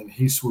 like, and then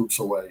he swoops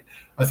away.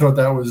 I thought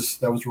that was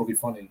really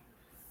funny.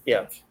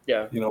 Yeah.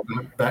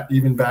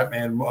 Even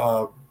Batman,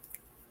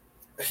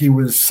 he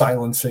was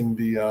silencing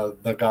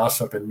the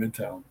gossip in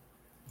Midtown.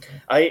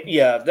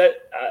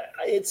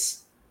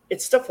 It's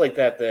stuff like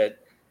that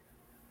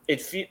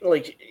it feels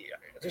like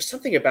there's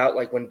something about,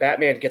 like, when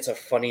Batman gets a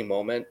funny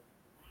moment,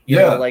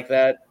 like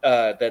that.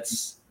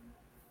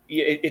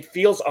 It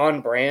feels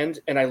on brand,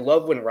 and I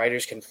love when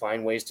writers can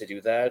find ways to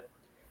do that.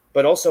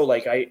 But also,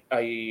 like, I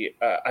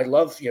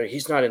love,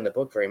 he's not in the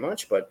book very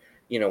much, but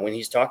when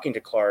he's talking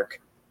to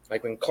Clark,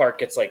 like when Clark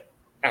gets, like,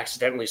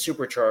 accidentally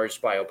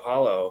supercharged by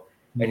Apollo,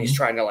 and he's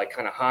trying to, like,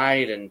 kind of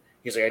hide, and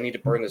he's like, I need to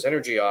burn this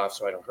energy off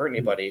so I don't hurt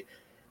anybody.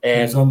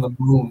 And he's on the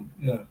moon,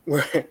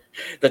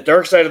 the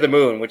dark side of the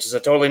moon, which is a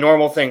totally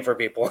normal thing for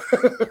people.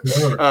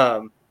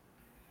 But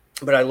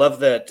I love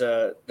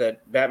that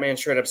Batman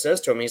straight up says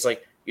to him, he's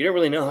like, you don't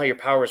really know how your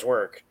powers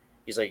work.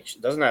 He's like,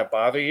 doesn't that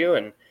bother you?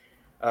 And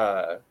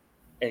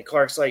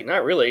Clark's like,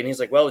 not really. And he's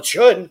like, well, it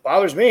should. It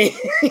bothers me.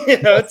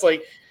 It's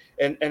like,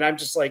 and I'm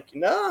just like,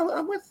 no,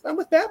 I'm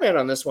with Batman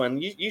on this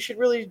one. You should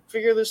really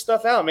figure this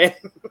stuff out, man.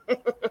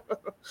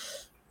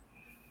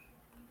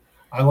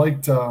 I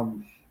liked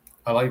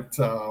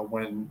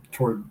when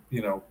toward,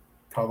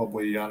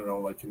 probably, I don't know,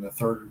 like in the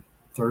third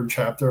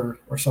chapter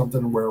or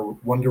something, where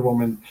Wonder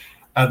Woman,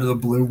 out of the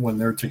blue, when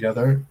they're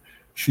together,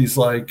 she's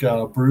like,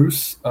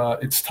 Bruce,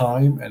 it's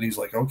time. And he's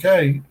like,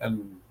 okay.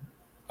 And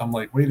I'm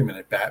like, wait a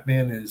minute,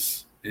 Batman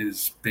is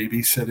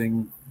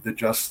babysitting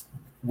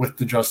with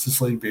the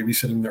Justice League,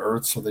 babysitting the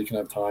Earth so they can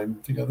have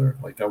time together.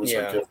 Like, that was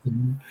like,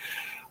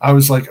 I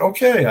was like,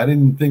 okay, I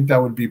didn't think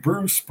that would be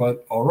Bruce,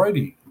 but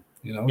alrighty.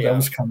 That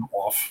was kind of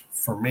off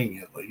for me,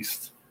 at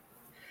least.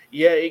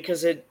 Yeah,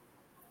 because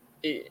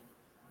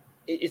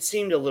it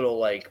seemed a little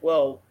like,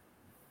 well,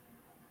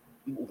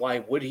 why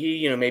would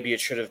he? Maybe it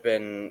should have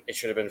been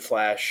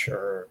Flash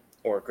or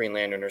Green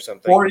Lantern or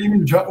something.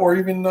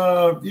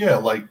 Yeah,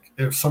 like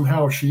if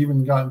somehow she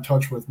even got in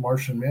touch with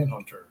Martian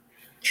Manhunter,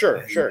 Sure,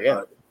 and sure,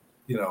 yeah,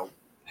 you know,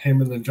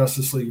 him and the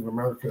Justice League of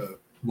America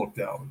looked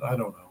out. I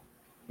don't know.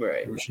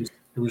 right,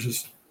 It was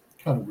just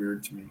kind of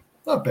weird to me.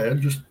 Not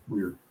bad, just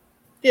weird.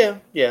 yeah,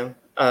 yeah.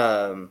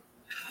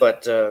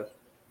 But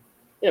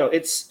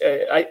it's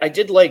I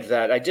did like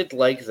that. I did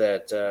like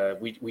that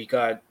we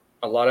got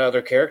a lot of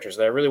other characters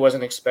that I really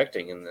wasn't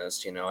expecting in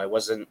this. I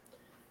wasn't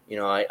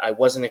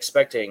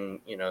expecting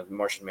the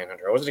Martian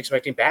Manhunter. I wasn't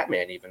expecting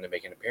Batman even to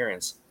make an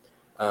appearance.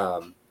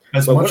 Um,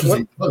 As but much as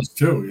he does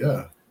too,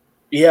 yeah.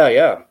 yeah,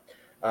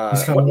 yeah.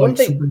 He's kind of One like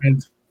thing,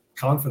 Superman's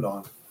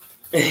confidant.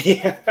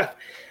 yeah.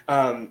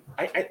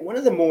 One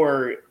of the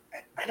more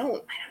I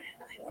don't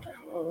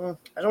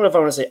know if I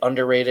want to say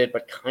underrated,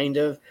 but kind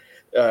of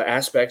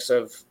aspects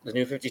of the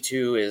New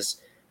 52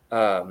 is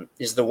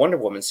the Wonder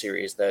Woman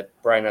series that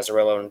Brian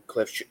Azzarello and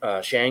Cliff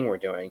Shang were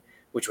doing,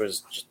 which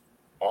was just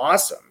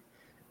awesome,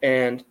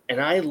 and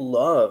I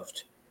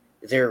loved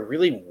their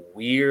really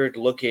weird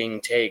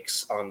looking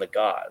takes on the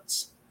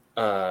gods.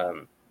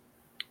 Um,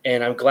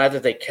 and I'm glad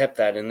that they kept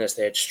that in this.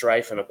 They had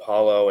Strife and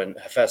Apollo and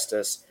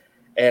Hephaestus,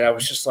 and I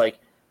was just like,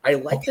 I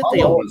like that they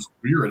Apollo all. was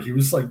weird. He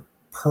was like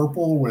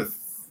purple with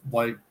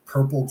like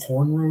purple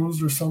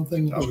cornrows or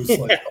something. I was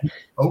like,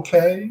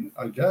 okay,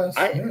 I guess,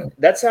 I yeah.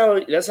 that's how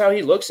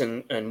he looks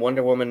in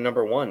Wonder Woman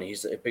 #1.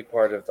 He's a big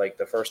part of like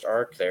the first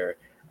arc there.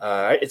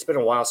 It's been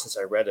a while since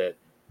I read it,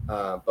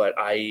 but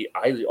I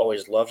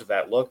always loved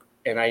that look,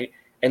 and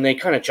they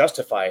kind of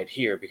justify it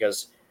here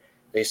because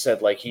they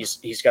said like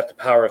he's got the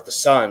power of the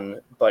sun,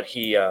 but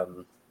he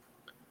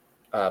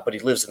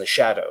lives in the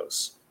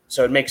shadows.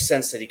 So it makes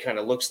sense that he kind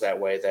of looks that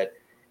way. That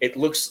it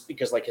looks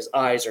because like his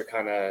eyes are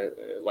kind of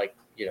like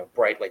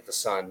bright like the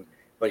sun,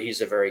 but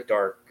he's a very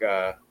dark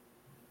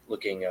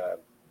looking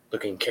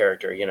looking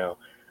character.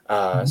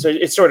 So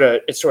it sort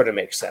of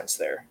makes sense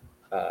there,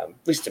 at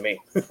least to me.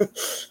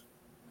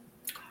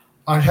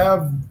 I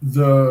have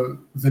the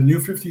new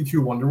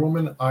 52 Wonder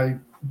Woman.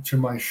 To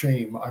my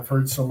shame, I've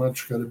heard so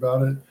much good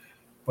about it,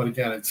 but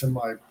again, it's in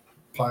my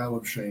pile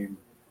of shame.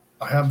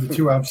 I have the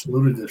two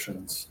absolute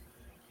editions,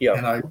 Yeah.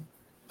 and I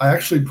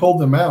actually pulled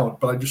them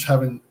out, but I just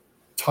haven't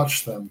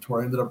touched them to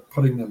where I ended up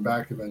putting them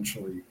back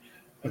eventually.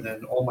 And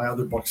then all my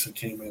other books that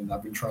came in,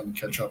 I've been trying to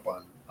catch up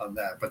on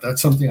that. But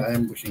that's something I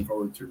am looking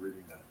forward to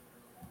reading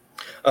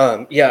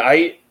that. Yeah,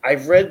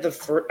 I've read the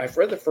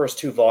first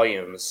two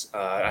volumes.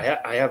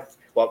 I have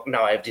well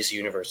now I have DC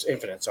Universe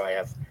Infinite, so I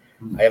have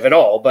it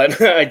all. But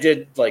I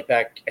did like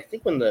back I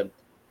think when the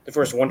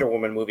first Wonder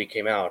Woman movie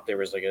came out, there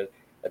was like a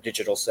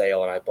digital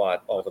sale, and I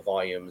bought all the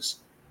volumes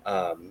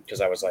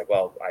because I was like,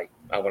 well,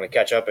 I want to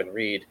catch up and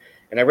read,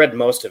 and I read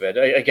most of it.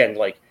 Again,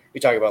 like we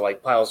talk about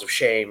like piles of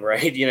shame,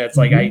 right? It's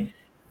like Mhm.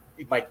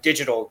 my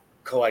digital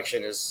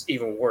collection is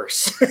even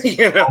worse,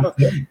 you know.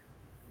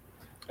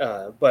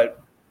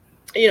 But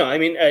I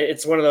mean,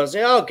 it's one of those.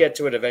 Yeah, I'll get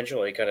to it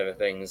eventually, kind of a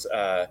things.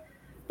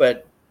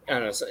 But I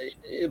don't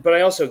know. But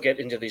I also get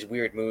into these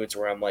weird moods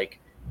where I'm like,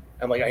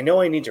 I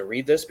know I need to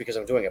read this because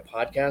I'm doing a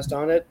podcast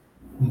on it,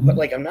 but Mhm.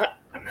 like, I'm not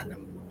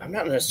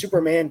in a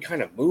Superman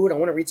kind of mood. I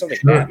want to read something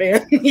Sure,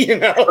 Batman,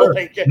 sure.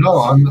 like. No,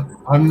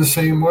 I'm the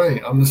same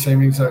way. I'm the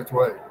same exact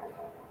way.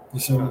 The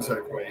same Uh,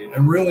 exact way.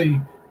 And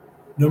really,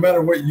 no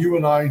matter what you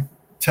and I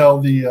tell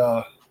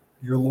the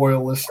your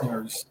loyal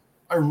listeners,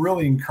 I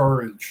really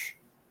encourage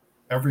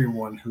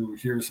everyone who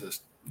hears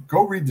this,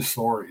 go read the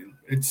story.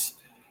 yeah,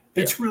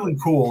 It's really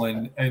cool,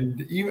 and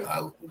even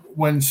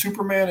when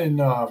Superman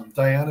and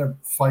Diana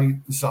fight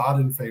Zod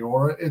and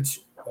Feora, it's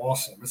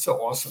awesome. It's an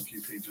awesome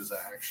few pages of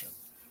action.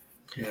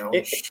 You know,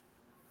 it,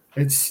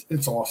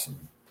 it's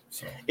awesome.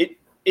 So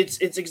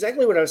it's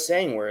exactly what I was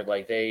saying. Where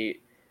like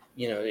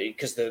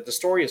because the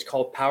story is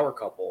called Power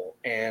Couple,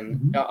 and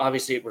mhm.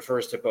 obviously it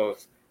refers to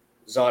both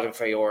Zod and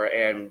Feora,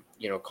 and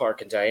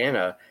Clark and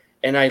Diana.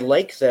 And I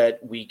like that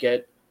we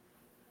get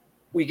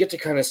to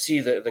kind of see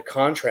the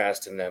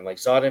contrast in them. Like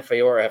Zod and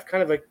Feora have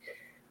kind of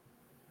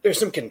there's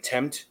some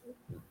contempt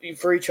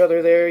for each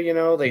other there.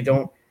 They Mhm.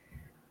 don't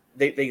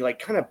they like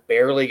kind of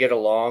barely get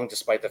along,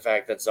 despite the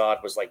fact that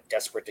Zod was like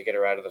desperate to get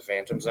her out of the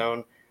Phantom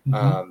Zone.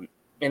 Mhm.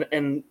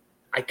 And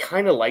I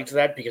kind of liked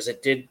that because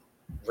it did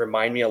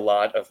remind me a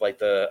lot of like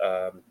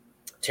the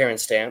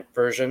Terrence Stamp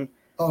version.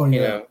 Oh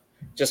You yeah. know,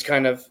 just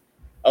kind of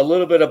a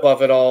little bit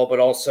above it all, but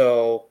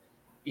also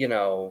you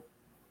know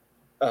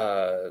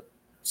uh,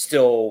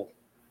 still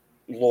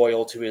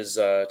loyal to his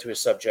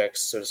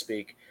subjects, so to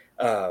speak.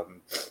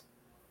 Um,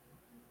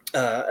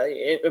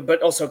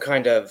 but also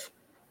kind of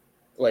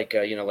like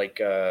have you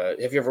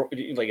ever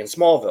like in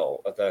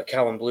Smallville the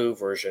Callum Blue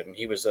version?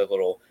 He was a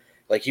little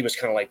like he was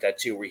kind of like that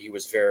too, where he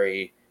was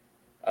very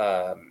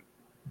um,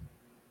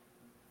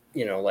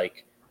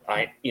 like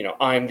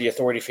I'm the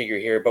authority figure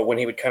here, but when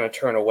he would kind of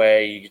turn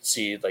away, you could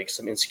see like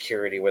some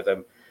insecurity with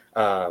him.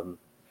 Um,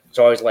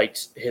 so I always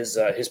liked his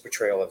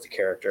portrayal of the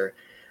character.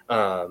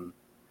 Um,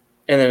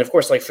 and then of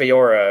course like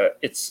Feora,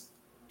 it's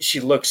she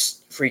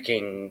looks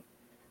freaking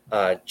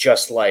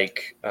just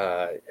like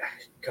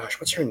gosh,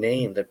 what's her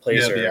name that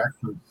plays the her?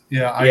 actress.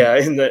 Yeah, Yeah,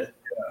 in the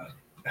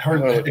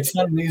it's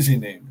not an easy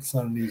name. It's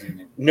not an easy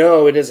name.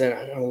 No, it isn't.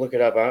 I'm gonna look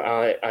it up.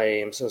 I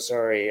am so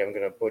sorry. I'm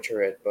gonna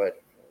butcher it,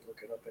 but I'll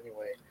look it up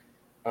anyway.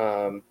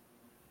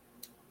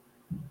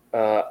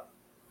 Uh,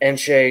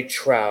 Anshe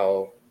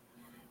Trow,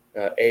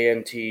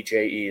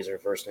 Antje is her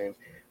first name.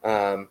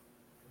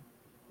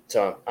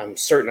 So I'm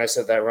certain I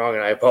said that wrong,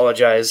 and I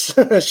apologize.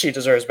 She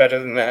deserves better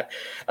than that.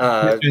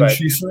 And But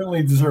she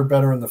certainly deserved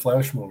better in the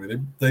Flash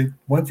movie. They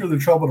went through the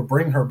trouble to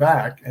bring her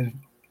back, and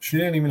she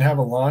didn't even have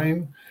a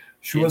line.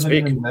 She wasn't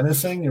even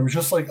menacing. It was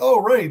just like,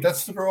 oh, right,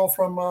 that's the girl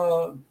from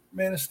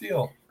Man of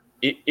Steel.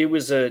 It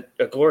was a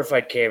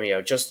glorified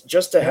cameo,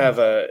 just to have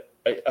a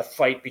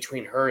fight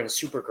between her and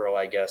Supergirl,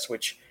 I guess,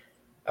 which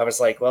I was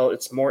like, well,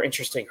 it's more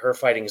interesting her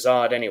fighting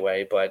Zod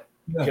anyway, but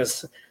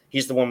because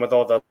he's the one with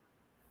all the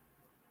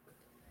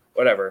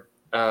whatever.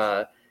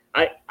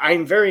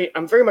 I'm very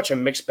much a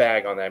mixed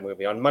bag on that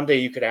movie. On Monday,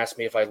 you could ask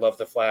me if I love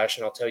The Flash,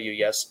 and I'll tell you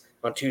yes.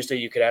 On Tuesday,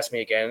 you could ask me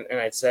again, and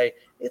I'd say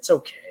it's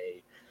okay.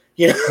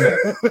 You know?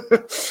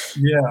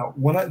 Yeah.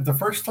 When the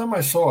first time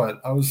I saw it,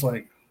 I was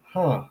like,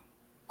 huh.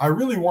 I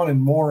really wanted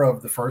more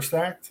of the first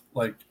act.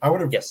 Like, I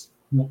would have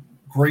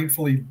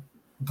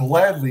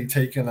gladly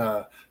taken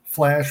a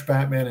Flash,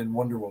 Batman, and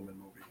Wonder Woman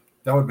movie.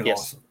 That would have been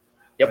awesome.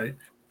 Yep. Right?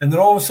 And then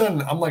all of a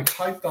sudden, I'm like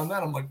hyped on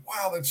that. I'm like,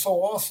 wow, that's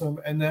so awesome.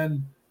 And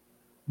then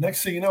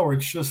next thing you know,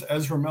 it's just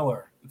Ezra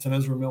Miller. It's an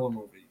Ezra Miller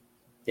movie.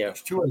 Yeah.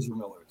 There's two Ezra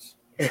Millers.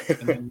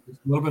 And then a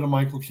little bit of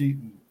Michael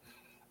Keaton.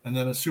 And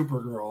then a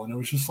Supergirl. And it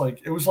was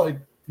like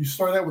you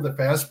start out with a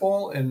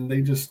fastball, and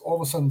they just all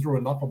of a sudden threw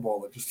a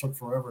knuckleball that just took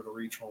forever to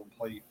reach home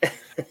plate.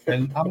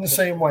 And I'm the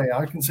same way.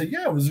 I can say,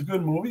 yeah, it was a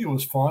good movie. It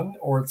was fun.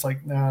 Or it's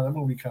like, nah, that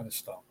movie kind of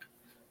stunk.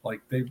 Like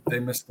they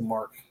missed the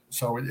mark.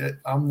 So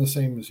I'm the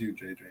same as you,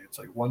 JJ. It's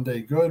like one day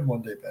good,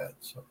 one day bad.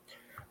 So,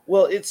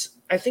 well,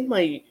 I think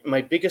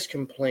my biggest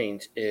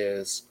complaint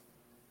is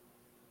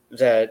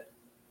that,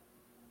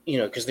 you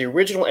know, because the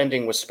original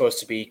ending was supposed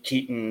to be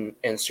Keaton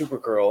and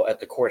Supergirl at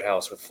the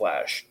courthouse with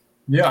Flash.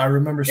 Yeah, I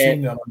remember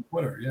seeing that on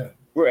Twitter. Yeah,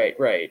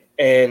 right,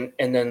 and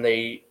then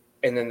they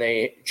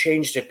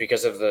changed it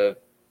because of the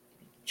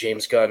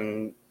James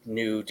Gunn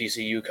new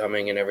DCU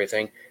coming and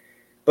everything.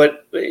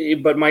 But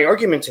my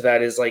argument to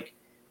that is, like,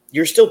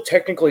 you're still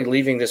technically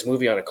leaving this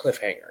movie on a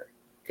cliffhanger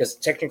because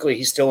technically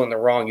he's still in the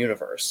wrong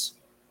universe.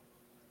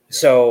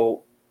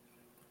 So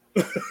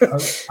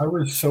I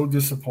was so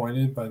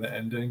disappointed by the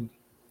ending.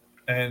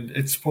 And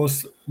it's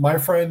supposed to, my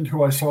friend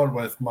who I saw it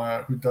with,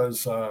 who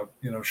does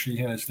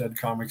Sheehan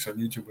Comics on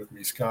YouTube with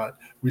me, Scott,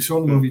 we saw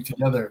the movie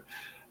together,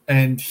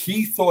 and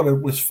he thought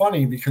it was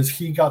funny because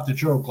he got the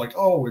joke, like,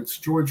 oh, it's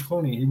George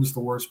Clooney, he was the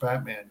worst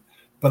Batman.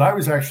 But I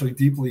was actually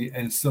deeply,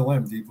 and still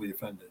am deeply,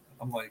 offended.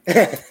 I'm like,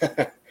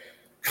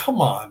 come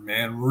on,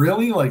 man,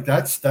 really? Like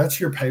that's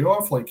your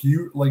payoff? Like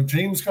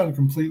James Gunn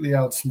completely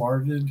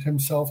outsmarted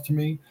himself to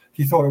me.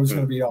 He thought it was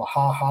going to be a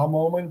ha-ha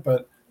moment,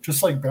 but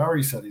just like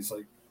Barry said, he's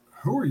like,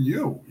 who are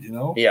you? You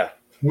know? Yeah.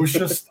 It was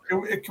just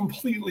it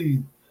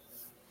completely.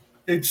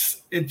 It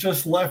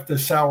just left a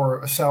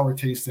sour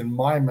taste in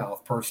my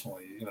mouth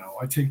personally. You know,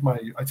 I take my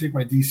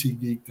DC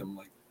geekdom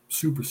like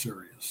super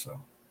serious. So,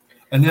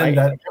 and then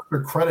that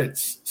after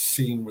credits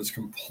scene was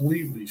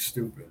completely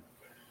stupid.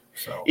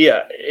 So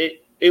yeah,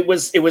 it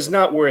was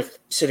not worth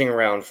sitting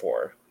around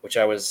for, which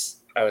I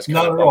was kind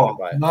not of at all.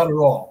 by. Not at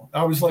all.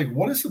 I was like,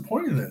 what is the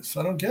point of this?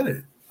 I don't get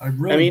it. I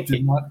really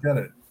did not get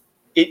it.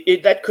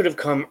 It that could have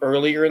come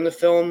earlier in the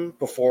film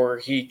before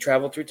he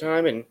traveled through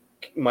time, and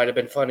might have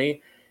been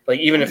funny.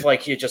 Like, even if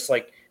like he had just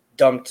like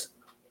dumped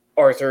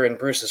Arthur in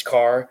Bruce's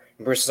car,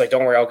 and Bruce is like,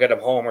 "Don't worry, I'll get him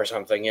home" or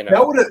something. You know.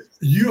 That would have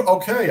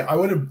I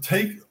would have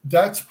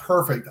that's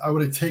perfect. I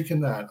would have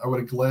taken that. I would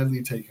have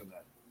gladly taken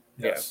that.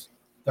 Yes,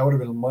 that would have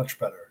been much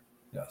better.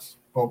 Yes,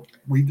 but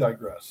we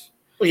digress.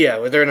 Well, yeah,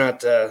 well, they're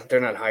not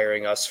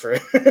hiring us for.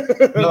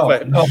 No.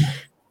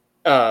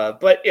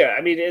 But yeah,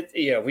 I mean,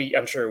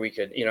 I'm sure we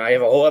could. You know, I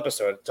have a whole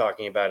episode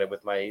talking about it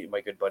with my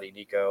good buddy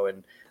Nico,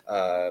 and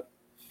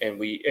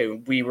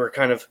we were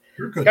kind of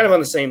on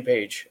the same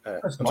page.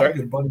 That's my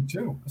good buddy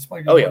too. That's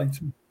my good buddy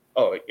too.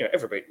 Oh, you know,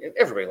 everybody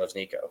loves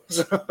Nico.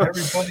 So.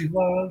 Everybody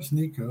loves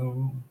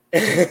Nico.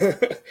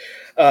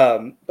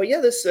 But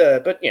yeah,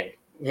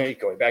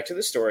 going back to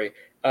the story,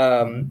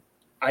 I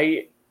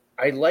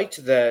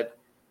liked that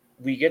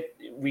we get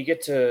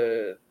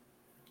to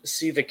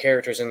see the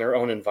characters in their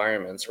own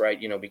environments, right?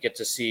 You know, we get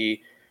to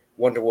see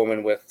Wonder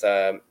Woman with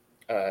Hesia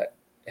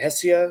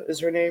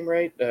is her name,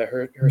 right?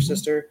 Her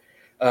sister.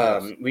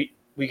 Yes.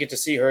 We get to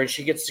see her, and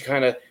she gets to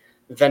kind of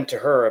vent to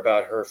her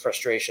about her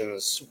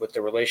frustrations with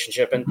the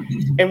relationship.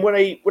 And what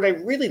I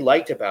really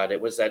liked about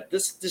it was that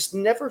this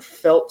never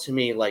felt to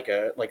me like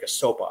a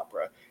soap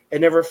opera.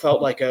 It never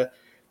felt like a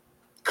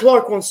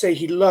Clark won't say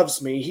he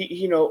loves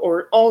me,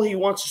 or all he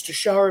wants is to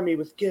shower me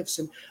with gifts,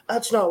 and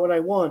that's not what I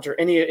want, or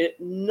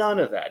none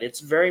of that. It's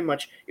very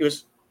much, it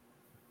was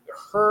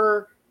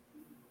her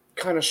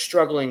kind of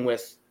struggling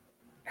with,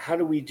 how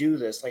do we do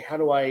this? Like, how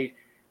do I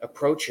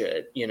approach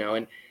it, you know.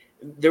 And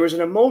there was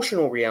an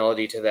emotional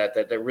reality to that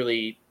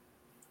really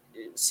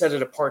set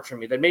it apart from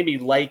me, that made me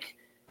like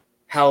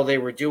how they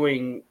were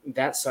doing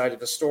that side of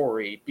the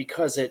story,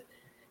 because it,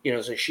 you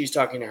know, so she's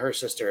talking to her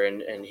sister,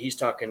 and he's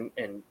talking,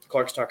 and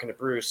Clark's talking to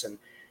Bruce, and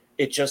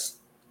it just,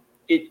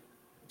 it,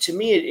 to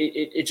me,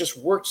 it just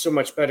worked so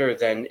much better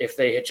than if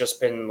they had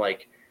just been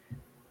like,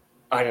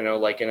 I don't know,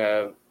 like in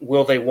a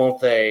will they,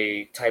 won't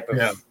they type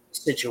of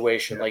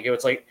situation. Like, it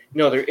was like,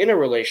 no, they're in a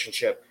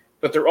relationship,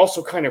 but they're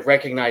also kind of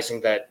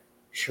recognizing that,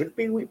 should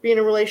we be in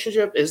a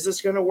relationship? Is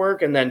this going to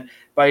work? And then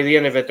by the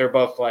end of it, they're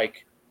both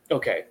like,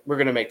 okay, we're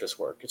going to make this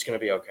work. It's going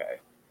to be okay.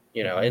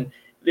 You know, and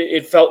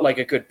it felt like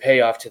a good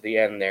payoff to the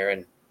end there.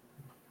 And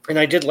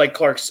I did like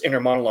Clark's inner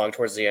monologue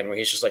towards the end, where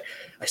he's just like,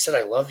 I said,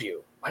 I love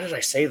you. Why did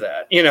I say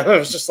that? You know, it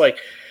was just like,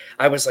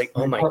 I was like,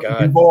 oh my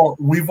God.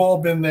 We've all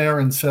been there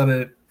and said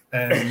it.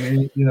 And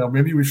maybe, you know,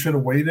 maybe we should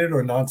have waited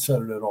or not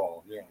said it at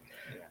all. Yeah.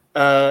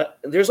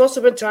 There's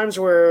also been times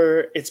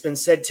where it's been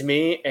said to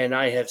me and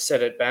I have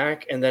said it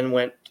back and then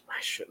went,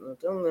 I shouldn't have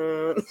done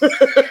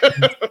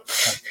that.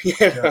 You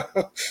know?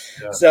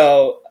 Yeah.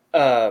 So,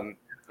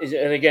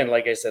 and again,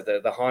 like I said,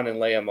 the Han and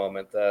Leia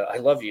moment, I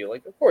love you.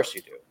 Like, of course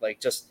you do. Like,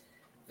 just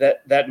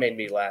that made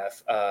me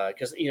laugh.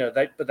 Cause you know,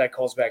 that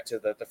calls back to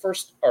the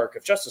first arc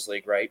of Justice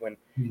League, right? When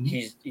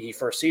he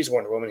first sees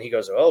Wonder Woman, he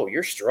goes, oh,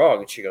 you're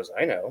strong. And she goes,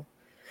 I know.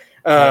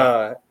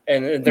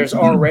 And there's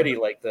already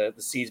like the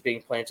seeds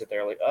being planted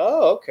there, like,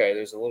 oh, okay,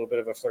 there's a little bit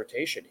of a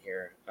flirtation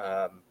here.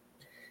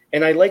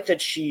 And I like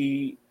that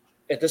she,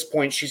 at this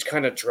point, she's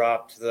kind of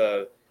dropped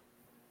the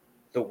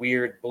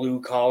weird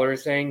blue collar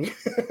thing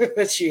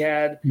that she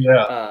had.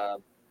 I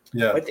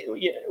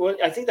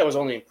think that was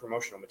only in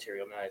promotional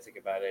material, now I think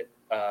about it.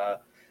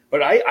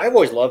 But I've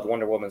always loved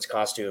Wonder Woman's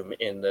costume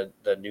in the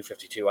New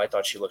 52. I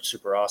thought she looked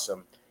super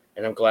awesome,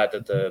 and I'm glad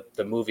that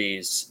the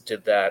movies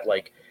did that.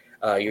 Like,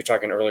 you were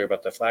talking earlier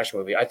about the Flash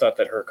movie. I thought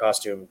that her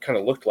costume kind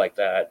of looked like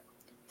that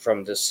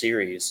from this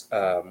series,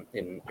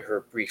 in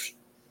her brief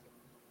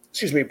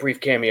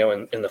cameo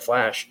in the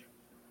Flash.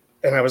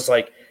 And I was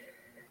like,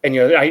 and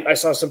you know, I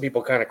saw some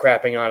people kind of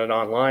crapping on it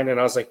online, and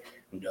I was like,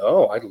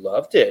 no, I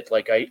loved it.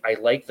 Like, I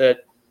like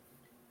that.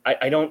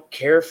 I don't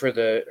care for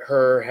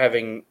her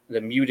having the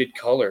muted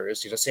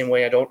colors. You know, same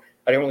way I don't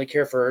really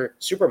care for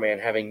Superman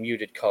having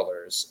muted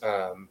colors.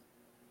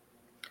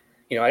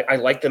 You know, I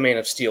like the Man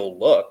of Steel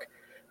look,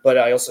 but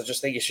I also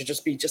just think it should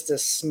just be just a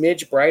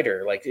smidge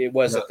brighter, like it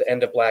was at the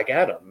end of Black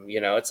Adam.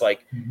 You know, it's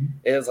like,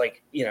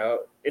 you know,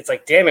 it's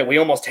like, damn it, we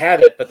almost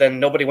had it, but then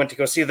nobody went to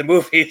go see the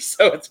movie,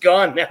 so it's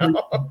gone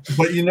now.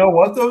 But you know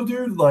what, though,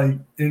 dude? Like,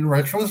 in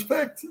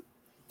retrospect,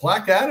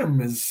 Black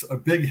Adam is a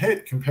big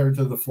hit compared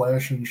to The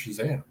Flash and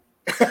Shazam.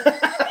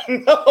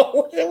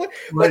 No,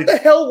 what the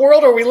hell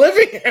world are we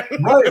living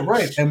in?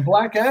 Right. And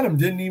Black Adam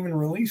didn't even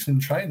release in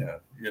China,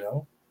 you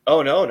know?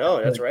 Oh,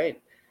 no, that's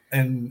right.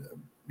 And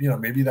you know,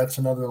 maybe that's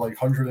another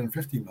like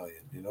 150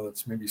 million. You know,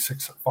 that's maybe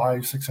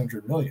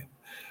 600 million.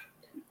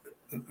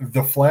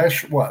 The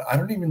Flash, what? I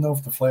don't even know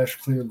if the Flash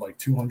cleared like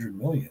 200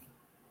 million.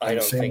 I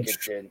don't think it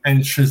did. And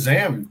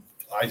Shazam,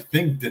 I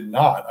think, did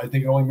not. I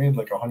think it only made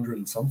like 100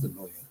 and something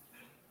million.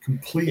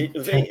 Complete.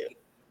 They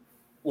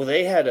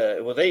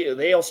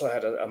also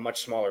had a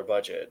much smaller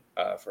budget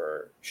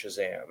for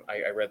Shazam.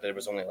 I read that it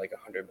was only like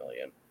 100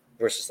 million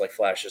versus like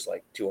Flash is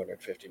like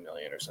 250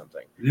 million or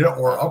something. Yeah,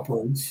 or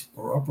upwards.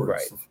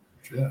 Right.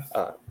 Yeah.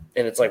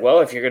 And it's like,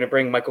 well, if you're going to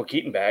bring Michael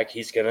Keaton back,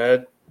 he's going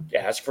to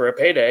ask for a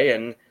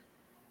payday,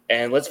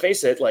 and let's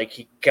face it, like,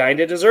 he kind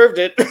of deserved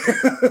it,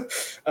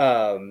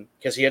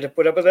 because he had to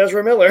put up with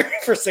Ezra Miller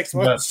for 6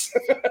 months.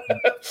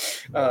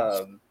 Yes.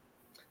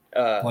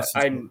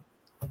 I'm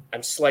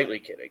slightly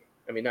kidding.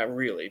 I mean, not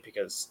really,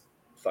 because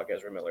fuck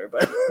Ezra Miller,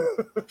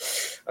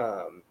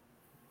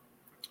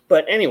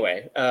 but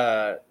anyway,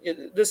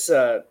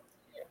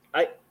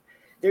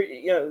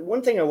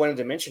 one thing I wanted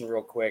to mention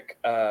real quick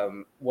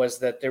was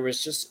that there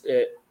was just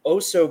a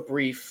so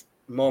brief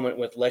moment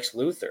with Lex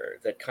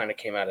Luthor that kind of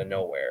came out of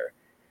nowhere,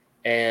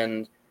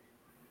 and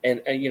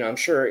you know, I'm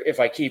sure if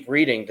I keep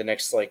reading the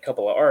next like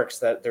couple of arcs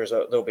that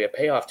there'll be a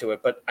payoff to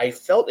it, but I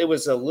felt it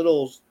was a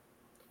little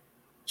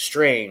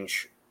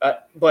strange,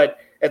 but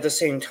at the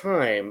same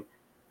time,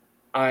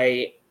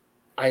 I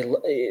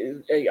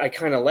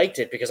kind of liked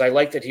it, because I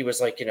liked that he was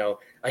like, you know,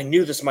 I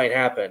knew this might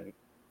happen,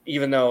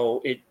 even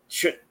though it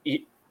should.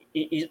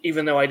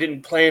 Even though I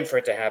didn't plan for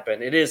it to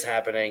happen, it is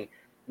happening.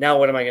 Now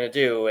what am I going to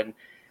do? And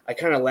I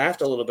kind of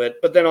laughed a little bit,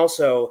 but then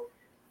also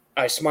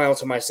I smiled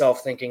to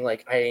myself thinking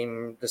like,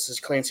 this is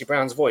Clancy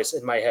Brown's voice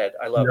in my head.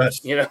 I love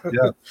it, you know?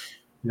 Yeah.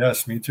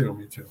 Yes, me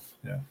too.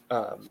 Yeah.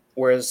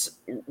 Whereas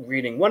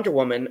reading Wonder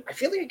Woman, I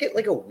feel like I get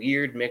like a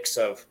weird mix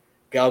of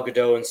Gal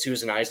Gadot and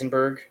Susan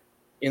Eisenberg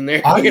in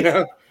there, you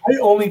know? I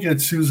only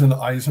get Susan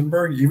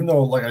Eisenberg, even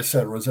though, like I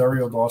said,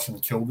 Rosario Dawson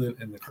killed it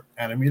in the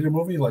animated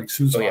movie. Like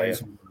Susan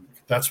Eisenberg,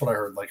 that's what I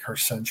heard. Like her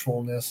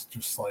sensualness,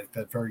 just like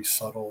that very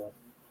subtle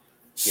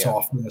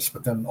softness,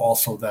 but then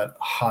also that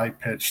high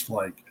pitched,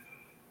 like,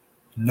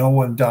 no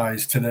one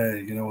dies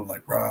today, you know,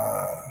 like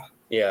rah.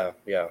 Yeah.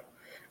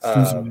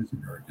 Susan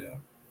Eisenberg, yeah.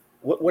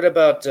 What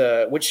about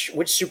which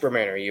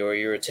Superman are you? Are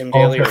you a Tim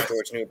Daly Okay, or a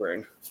George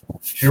Newbern?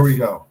 here we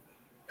go.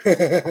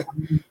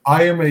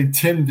 I am a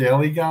Tim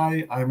Daly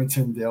guy. I'm a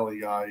Tim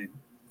Daly guy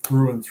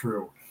through and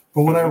through.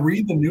 But when I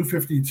read the New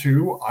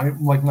 52,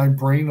 I'm like, my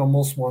brain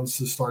almost wants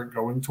to start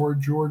going toward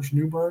George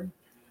Newbern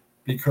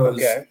because,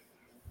 Okay.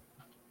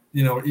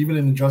 even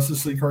in the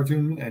Justice League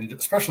cartoon and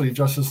especially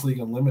Justice League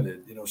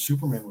Unlimited,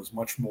 Superman was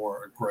much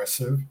more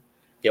aggressive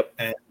Yep.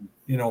 and,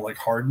 like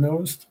hard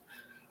nosed.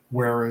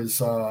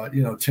 Whereas,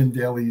 Tim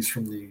Daly's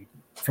from the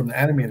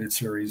animated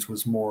series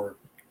was more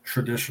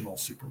traditional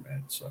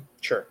Superman. So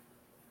Sure.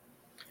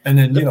 and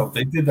then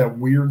they did that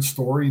weird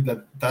story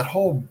that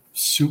whole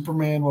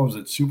Superman. What was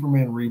it?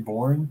 Superman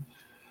Reborn.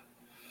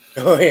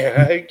 Oh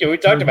yeah, we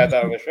talked about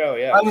that on the show.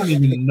 Yeah. I don't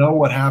even know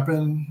what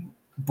happened,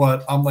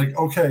 but I'm like,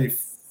 okay,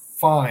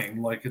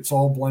 fine. Like it's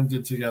all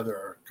blended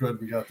together.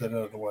 Good, we got that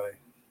out of the way.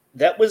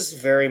 That was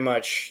very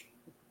much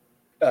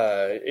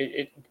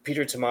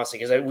Peter Tomasi,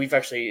 because we've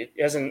actually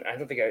it hasn't. I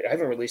don't think I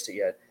haven't released it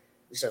yet.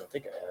 At least I don't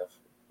think I have.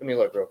 Let me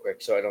look real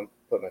quick so I don't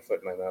put my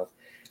foot in my mouth,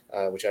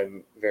 which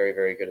I'm very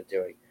very good at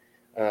doing.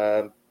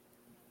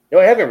 No,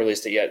 I haven't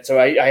released it yet. So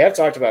I have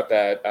talked about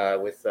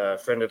that with a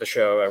friend of the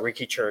show,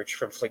 Ricky Church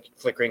from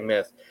Flickering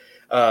Myth.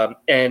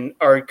 And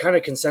our kind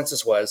of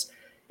consensus was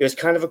it was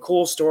kind of a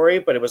cool story,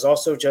 but it was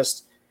also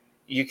just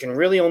you can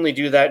really only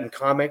do that in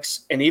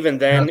comics. And even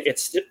then,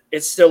 it's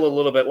still a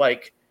little bit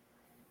like,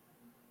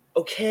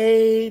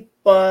 okay,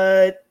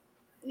 but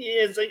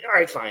it's like, all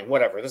right, fine,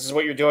 whatever. This is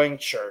what you're doing.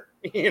 Sure.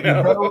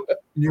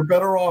 You're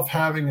better off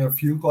having a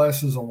few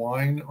glasses of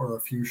wine or a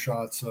few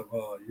shots of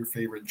your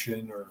favorite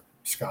gin or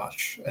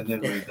scotch and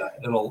then read that.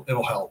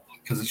 It'll help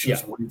because it's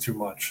just way too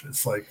much.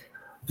 It's like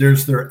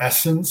there's their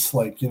essence,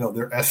 like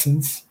their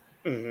essence,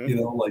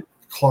 like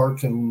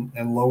Clark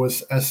and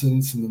Lois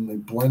essence, and then they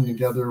blend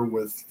together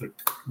with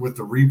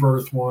the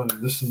Rebirth one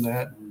and this and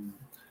that and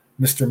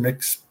Mr.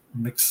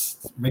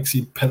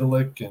 Mixie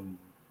Pedalic and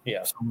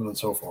so on and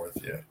so forth.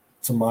 Yeah,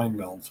 it's a mind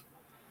meld.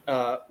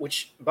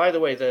 Which, by the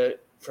way,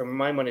 for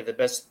my money, the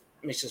best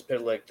Mrs.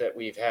 Pedalic that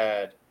we've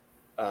had.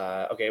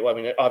 Okay, well,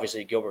 I mean,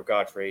 obviously Gilbert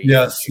Godfrey.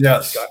 Yes.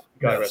 God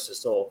rest his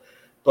soul.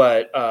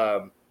 But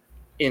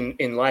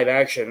in live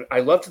action,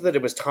 I loved that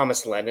it was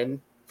Thomas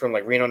Lennon from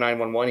like Reno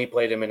 911. He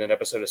played him in an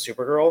episode of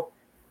Supergirl.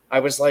 I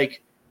was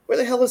like, where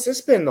the hell has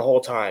this been the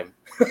whole time?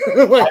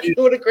 What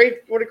a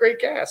great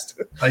cast.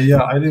 I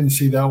didn't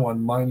see that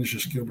one. Mine is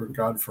just Gilbert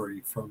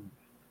Godfrey from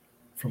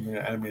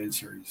the animated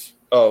series.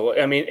 Oh,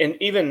 I mean, and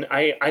even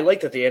I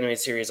like that the animated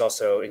series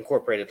also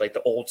incorporated like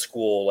the old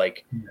school I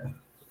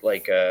don't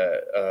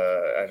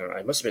know,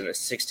 it must have been the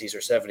 60s or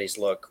 70s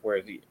look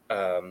where the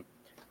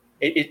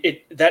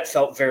that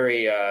felt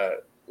very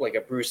like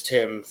a Bruce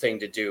Timm thing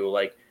to do.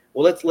 Like,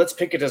 well, let's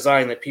pick a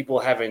design that people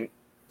haven't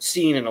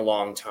seen in a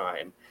long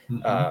time.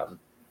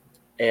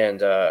 And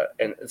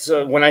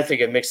so when I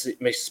think of Mixed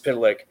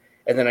Spitlick,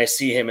 and then I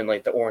see him in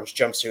like the orange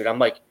jumpsuit, I'm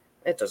like,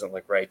 it doesn't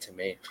look right to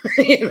me,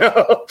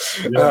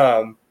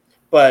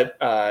 but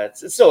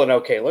it's still an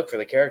okay look for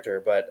the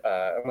character. But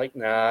I'm like,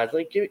 nah,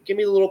 like give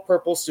me a little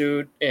purple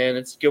suit, and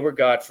it's Gilbert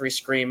Godfrey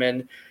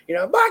screaming,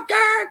 Buck,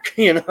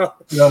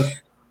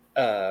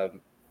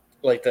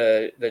 like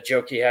the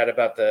joke he had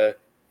about the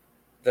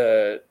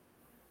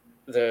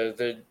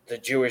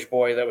Jewish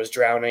boy that was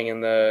drowning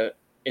in the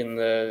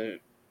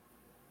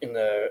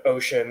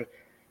ocean,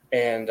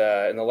 and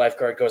the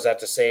lifeguard goes out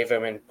to save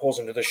him and pulls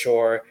him to the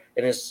shore,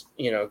 and his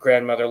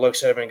grandmother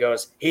looks at him and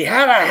goes, "He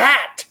had a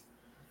hat."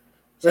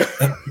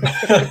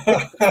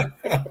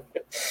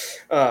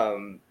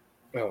 Oh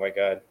my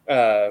god.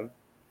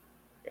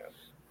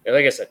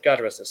 Like I said,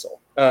 God rest his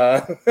soul.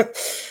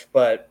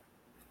 But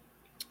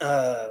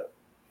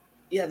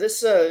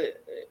this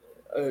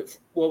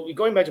well,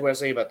 going back to what I was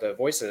saying about the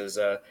voices,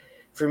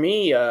 for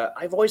me,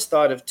 I've always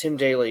thought of Tim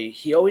Daly.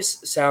 He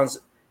always sounds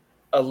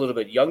a little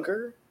bit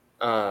younger.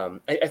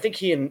 I think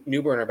he and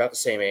Newbern are about the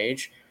same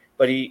age,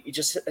 but he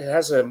just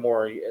has a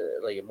more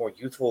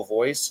youthful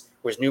voice,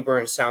 whereas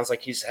Newbern sounds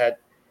like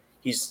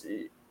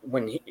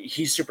when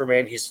he's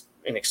Superman, he's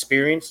an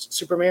experienced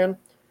Superman.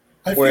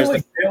 I feel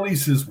like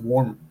Daly's is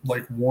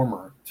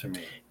warmer to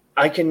me.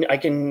 I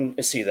can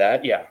see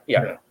that. Yeah.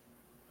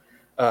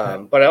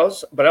 But I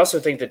also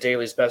think that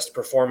Daly's best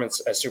performance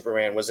as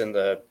Superman was in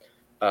the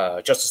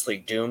Justice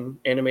League Doom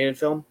animated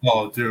film.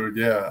 Oh, dude,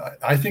 yeah.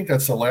 I think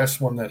that's the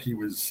last one that he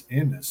was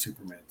in as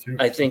Superman too.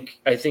 I think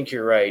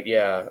you're right.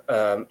 Yeah.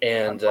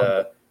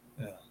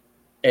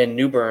 And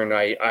Newbern,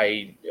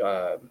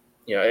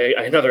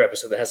 another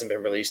episode that hasn't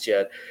been released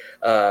yet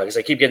because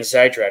I keep getting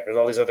sidetracked with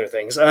all these other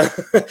things.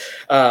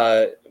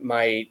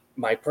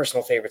 My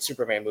personal favorite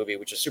Superman movie,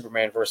 which is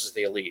Superman versus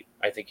the Elite.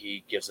 I think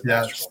he gives a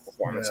masterful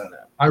performance in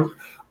that.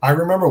 I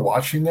remember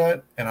watching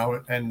that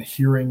and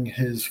hearing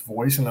his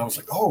voice, and I was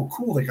like, "Oh,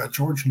 cool! They got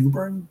George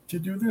Newbern to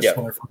do this."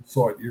 When I first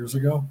saw it years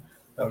ago.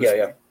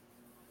 That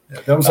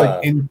was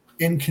like in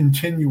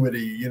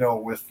continuity,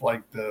 with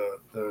like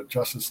the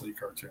Justice League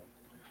cartoon.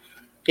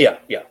 Yeah.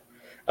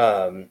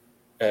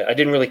 I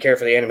didn't really care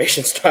for the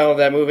animation style of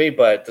that movie,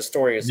 but the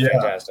story is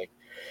fantastic.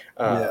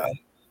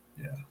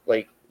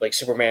 like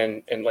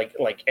Superman and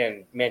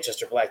and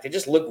Manchester Black. They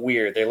just look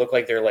weird. They look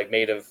like they're like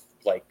made of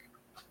like,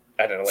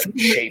 I don't know, like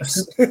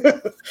shapes.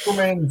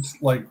 Superman's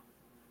like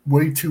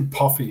way too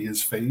puffy,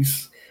 his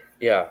face.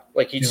 Yeah,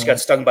 like he just got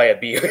stung by a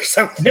bee or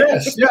something.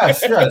 Yes.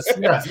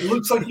 It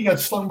looks like he got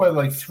stung by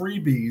like 3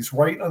 bees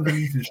right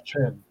underneath his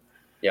chin.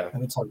 Yeah,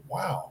 and it's like,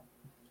 wow.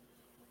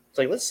 It's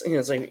like,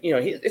 it's like,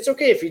 it's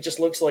okay if he just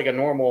looks like a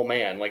normal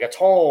man, like a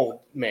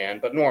tall man,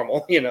 but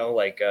normal.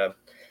 That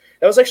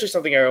was actually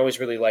something I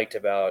always really liked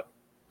about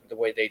the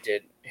way they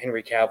did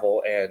Henry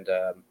Cavill and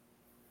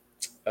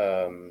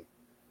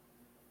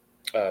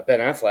Ben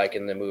Affleck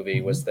in the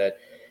movie, was that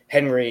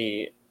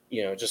Henry,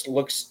 just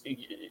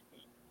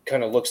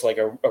kind of looks like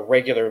a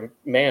regular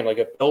man, like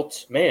a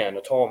built man,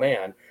 a tall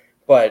man,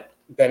 but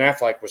Ben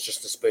Affleck was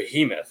just this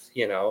behemoth,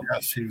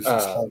 Yes, he was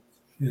just Hulk.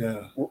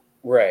 Yeah.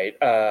 Right.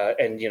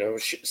 And,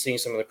 seeing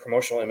some of the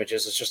promotional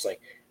images, it's just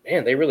like,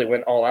 man, they really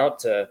went all out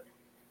to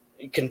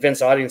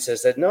convince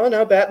audiences that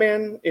no,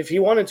 Batman, if he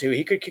wanted to,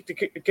 he could kick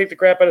the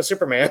crap out of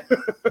Superman.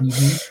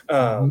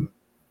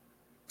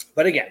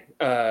 But again,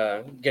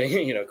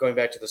 going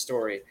back to the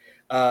story,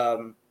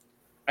 I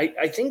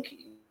think,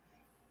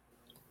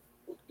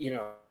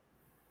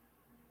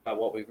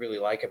 what we really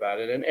like about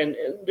it, and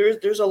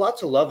there's a lot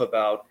to love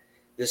about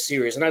this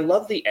series, and I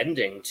love the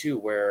ending too,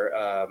 where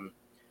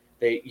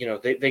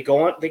they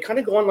go on, they kind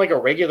of go on like a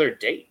regular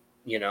date.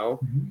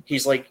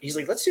 He's like,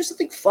 let's do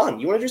something fun.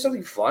 You want to do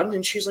something fun?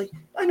 And she's like,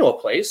 I know a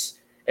place.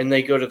 And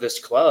they go to this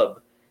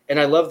club, and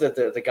I love that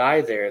the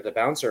guy there, the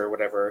bouncer or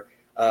whatever,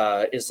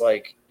 he's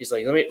like,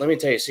 let me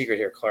tell you a secret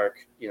here,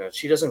 Clark.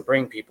 She doesn't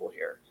bring people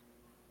here,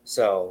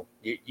 so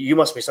you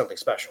must be something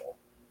special.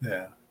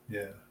 Yeah.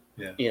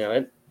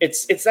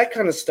 It's that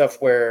kind of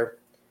stuff where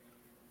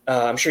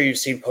I'm sure you've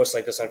seen posts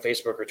like this on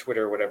Facebook or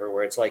Twitter or whatever,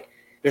 where it's like,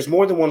 there's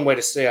more than one way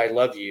to say I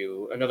love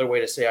you. Another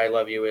way to say I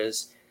love you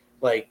is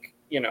like,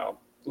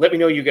 let me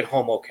know you get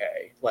home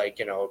okay.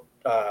 Like,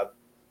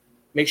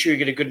 make sure you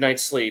get a good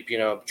night's sleep,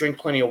 drink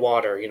plenty of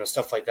water,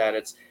 stuff like that.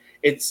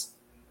 It's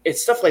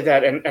stuff like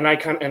that. And I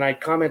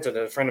commented,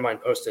 a friend of mine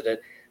posted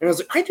it, and I was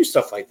like, I do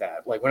stuff like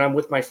that. Like when I'm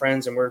with my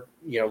friends and we're,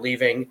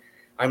 leaving,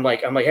 I'm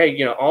like,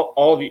 hey,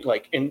 all of you,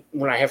 like, and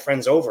when I have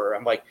friends over,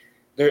 I'm like,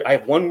 I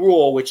have one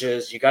rule, which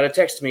is you got to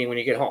text me when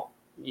you get home.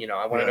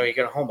 I want to know you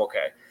get home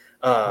okay.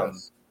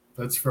 Yes.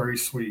 That's very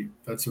sweet.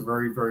 That's a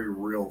very, very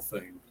real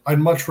thing. I'd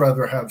much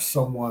rather have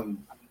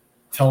someone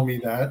tell me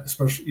that,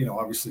 especially,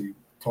 obviously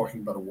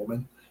talking about a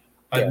woman.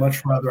 I'd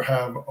much rather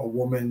have a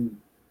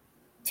woman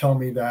tell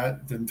me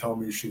that than tell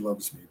me she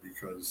loves me,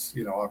 because,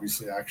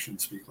 obviously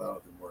actions speak louder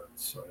than words.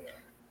 So, yeah.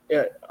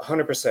 Yeah,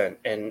 100%.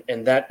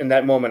 And that in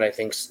that moment, I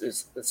think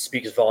it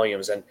speaks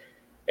volumes. And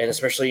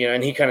especially,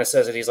 and he kind of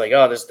says it. He's like,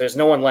 oh, there's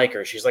no one like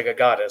her. She's like a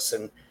goddess.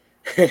 And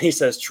he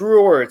says,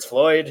 "True words,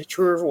 Floyd.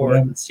 True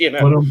words." And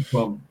then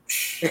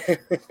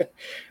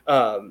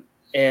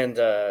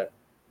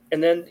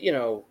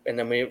and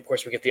then we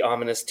get the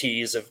ominous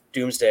tease of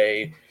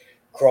Doomsday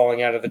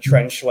crawling out of the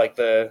trench like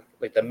the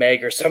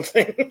Meg or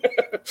something.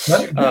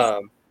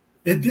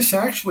 This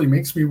actually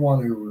makes me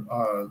want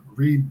to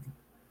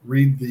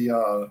read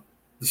the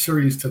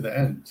series to the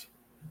end.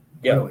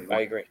 Yeah, really.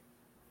 I agree.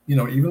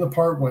 Even the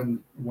part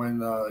when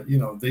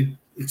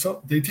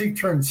they take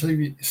turns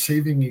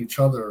saving each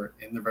other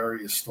in the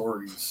various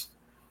stories.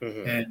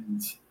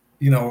 And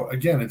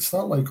again, it's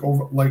not like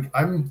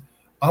I'm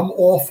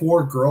all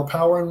for girl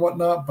power and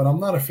whatnot, but I'm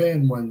not a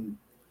fan when,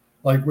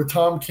 like what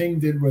Tom King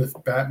did with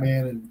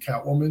Batman and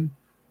Catwoman,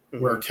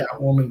 where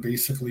Catwoman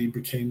basically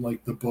became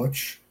like the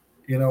butch,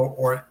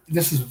 or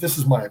this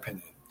is my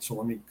opinion, so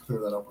let me clear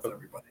that up with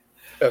everybody.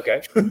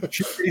 Okay.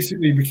 She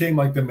basically became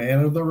like the man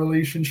of the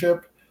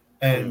relationship,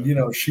 and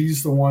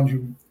she's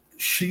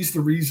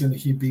the reason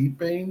he beat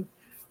Bane,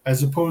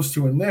 as opposed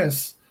to in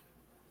this,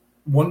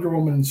 Wonder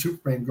Woman and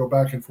Superman go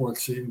back and forth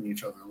saving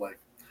each other. Like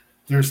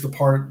there's the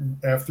part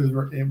after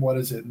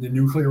the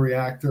nuclear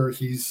reactor,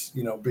 he's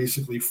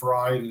basically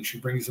fried, and she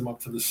brings him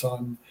up to the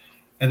sun,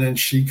 and then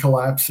she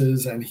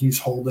collapses and he's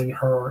holding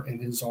her in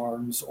his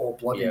arms, all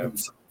bloody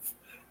himself,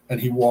 and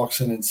he walks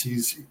in and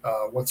sees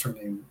what's her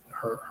name,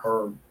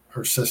 her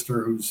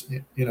sister, who's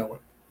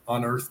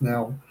on Earth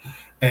now.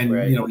 And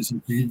he's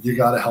like, you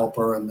got to help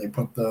her, and they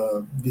put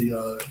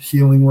the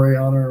healing ray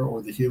on her,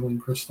 or the healing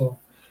crystal.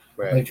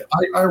 Right. Like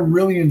I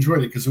really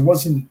enjoyed it, because it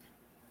wasn't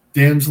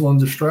damsel in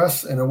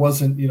distress, and it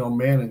wasn't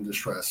man in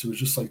distress. It was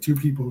just like two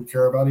people who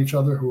care about each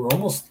other, who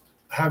almost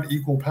have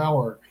equal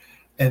power,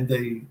 and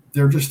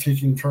they're just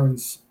taking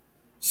turns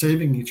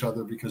saving each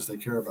other because they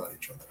care about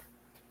each other.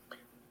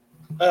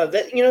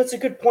 It's a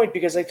good point,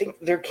 because I think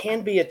there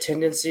can be a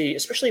tendency,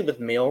 especially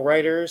with male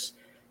writers,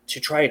 to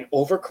try and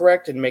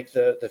overcorrect and make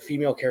the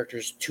female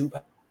characters too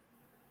powerful.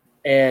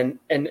 And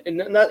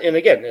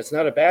again, it's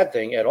not a bad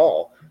thing at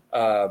all.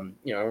 I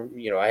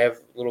have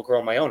a little girl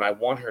of my own. I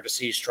want her to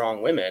see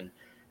strong women,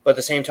 but at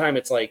the same time,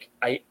 it's like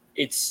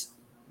it's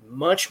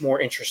much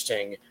more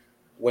interesting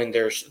when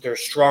they're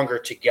stronger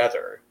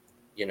together,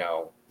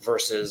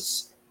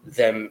 versus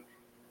them,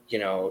 you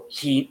know,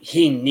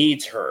 he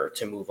needs her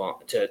to move on,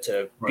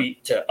 to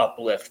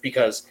uplift,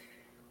 because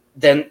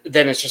then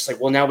it's just like,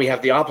 well, now we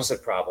have the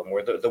opposite problem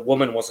where the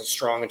woman wasn't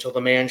strong until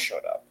the man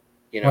showed up.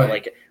 You know,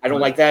 like I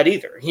don't like that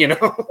either, you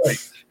know?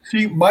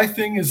 See, my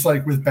thing is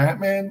like with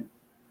Batman,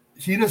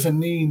 he doesn't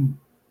need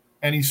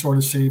any sort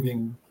of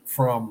saving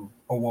from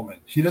a woman.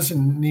 He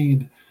doesn't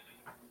need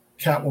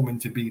Catwoman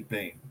to beat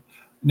Bane.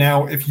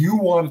 Now, if you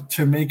want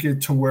to make it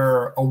to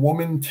where a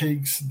woman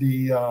takes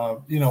the,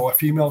 a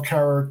female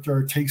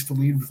character takes the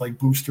lead with like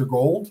Booster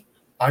Gold,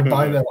 I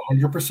buy that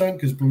 100%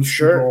 because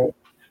Booster Gold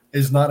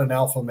is not an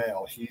alpha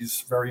male.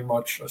 He's very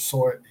much a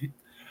soy.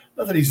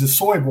 Not that he's a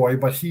soy boy,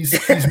 but he's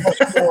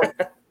much more.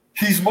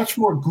 He's much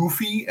more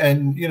goofy,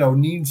 and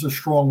needs a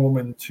strong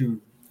woman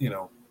to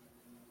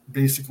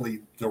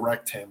basically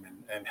direct him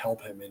and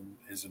help him in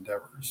his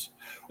endeavors.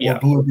 Or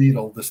Blue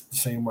Beetle the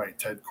same way,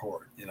 Ted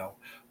Kord,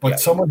 But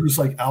someone who's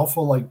like alpha,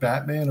 like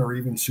Batman or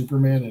even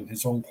Superman in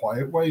his own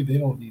quiet way, they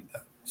don't need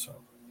that. So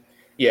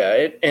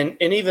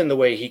and even the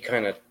way he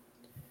kind of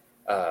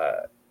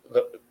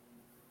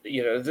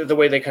the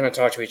way they kind of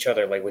talk to each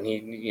other, like when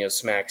he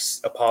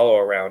smacks Apollo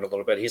around a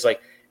little bit, he's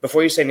like,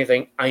 before you say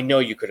anything, I know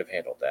you could have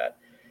handled that.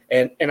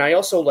 And I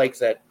also like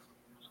that,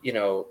 they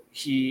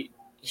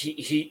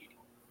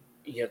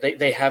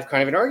have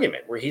kind of an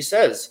argument where he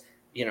says,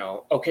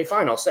 okay,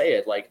 fine, I'll say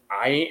it. Like,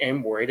 I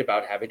am worried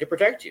about having to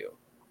protect you.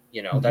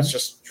 That's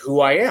just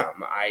who I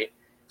am.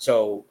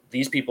 So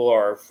these people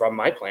are from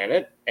my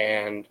planet,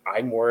 and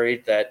I'm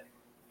worried that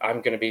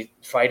I'm going to be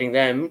fighting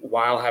them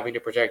while having to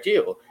protect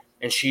you.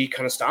 And she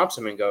kind of stops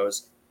him and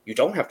goes, you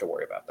don't have to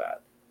worry about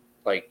that.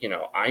 Like,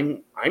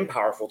 I'm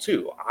powerful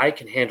too. I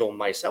can handle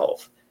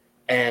myself.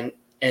 And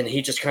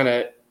he just kind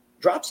of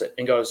drops it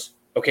and goes,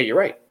 okay, you're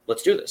right.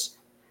 Let's do this.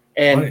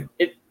 And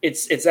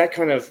it's that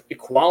kind of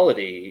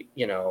equality,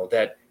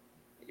 that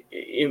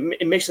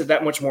it makes it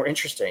that much more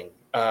interesting.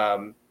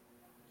 And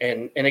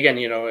again,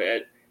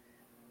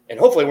 and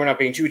hopefully we're not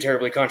being too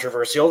terribly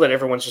controversial that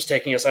everyone's just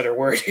taking us at our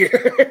word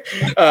here.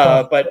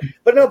 But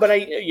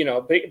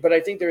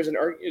I think there's an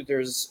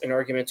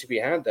argument to be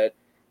had that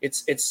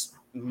it's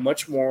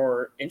much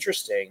more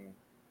interesting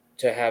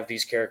to have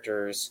these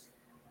characters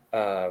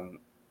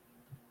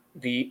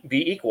be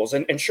equals,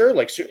 and sure,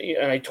 like,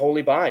 and I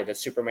totally buy that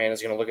Superman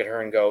is going to look at her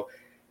and go,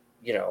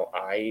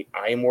 I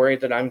am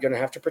worried that I'm going to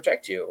have to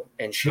protect you,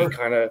 and she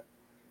kind of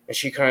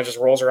just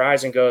rolls her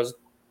eyes and goes,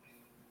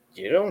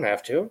 you don't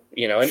have to,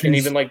 and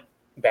even like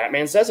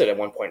Batman says it at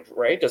one point,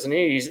 right? Doesn't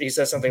he? He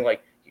says something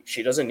like,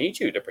 she doesn't need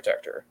you to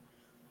protect her.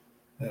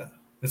 Yeah,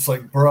 it's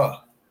like,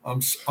 bruh,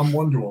 I'm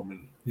Wonder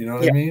Woman. You know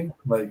what I mean?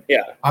 Like,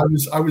 I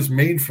was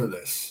made for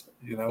this.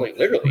 Like,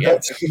 literally,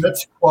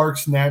 that's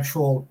Clark's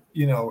natural.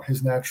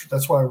 His natural.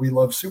 That's why we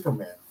love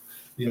Superman.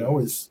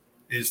 Is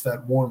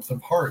that warmth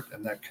of heart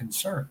and that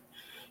concern.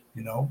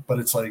 But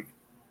it's like,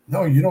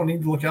 no, you don't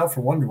need to look out for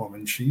Wonder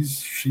Woman. She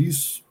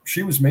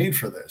was made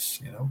for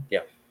this.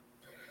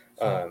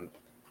 And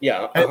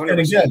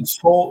again,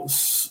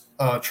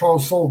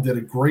 Charles Soule did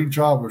a great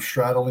job of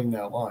straddling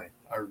that line.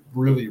 I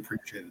really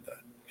appreciated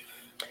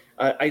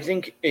that. I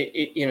think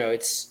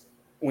it's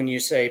when you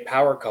say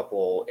power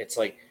couple, it's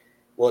like,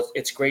 well,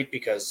 it's great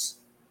because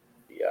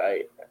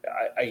I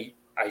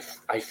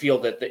feel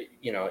that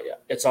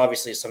it's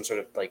obviously some sort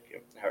of,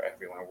 like, however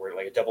you want to word it,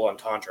 like a double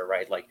entendre,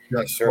 right? Like,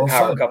 they're a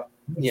power couple,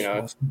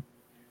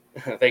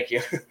 thank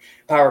you,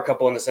 power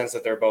couple in the sense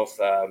that they're both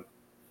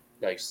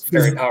like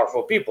very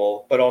powerful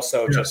people, but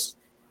also just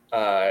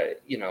that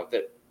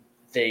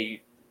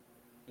they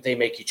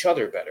make each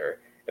other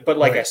better. But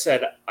like I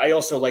said, I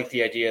also like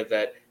the idea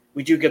that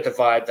we do get the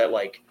vibe that,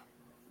 like,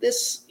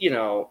 this,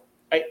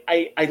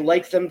 I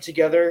like them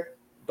together,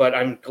 but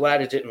I'm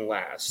glad it didn't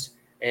last.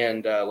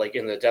 And like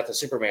in the Death of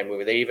Superman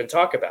movie, they even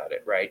talk about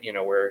it, right?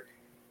 Where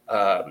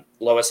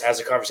Lois has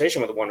a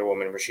conversation with Wonder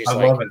Woman where she's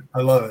I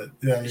love it.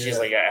 Yeah. She's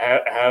like,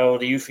 how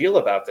do you feel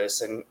about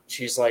this? And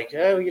she's like,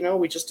 oh,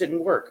 we just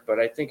didn't work, but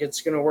I think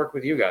it's going to work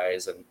with you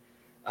guys. And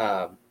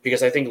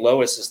because I think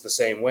Lois is the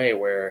same way,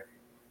 where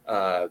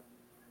the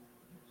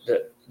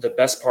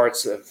best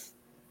parts of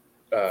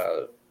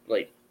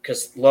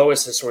because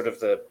Lois is sort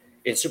of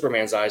in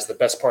Superman's eyes, the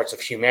best parts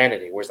of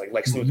humanity, whereas like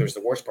Lex Luthor's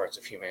the worst parts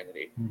of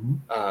humanity.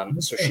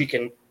 So she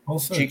can, well,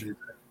 thank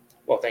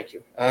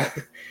you.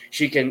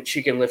 She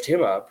can lift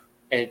him up,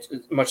 and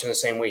much in the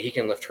same way he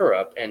can lift her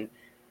up. And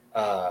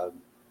and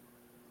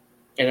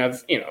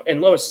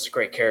Lois is a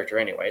great character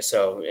anyway.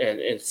 So, and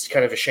it's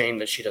kind of a shame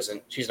that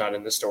she's not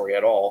in this story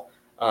at all.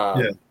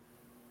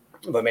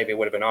 But maybe it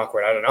would have been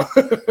awkward. I don't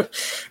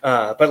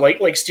know. But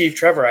like Steve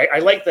Trevor, I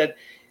like that,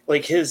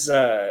 like his,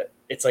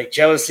 it's like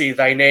jealousy.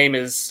 Thy name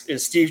is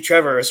Steve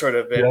Trevor, sort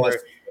of bit, where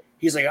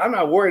he's like, I'm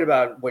not worried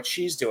about what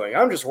she's doing.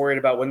 I'm just worried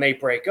about when they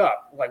break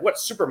up. Like,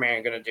 what's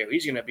Superman going to do?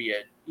 He's going to be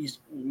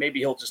maybe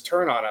he'll just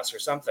turn on us or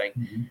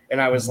something.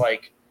 And I was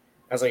like,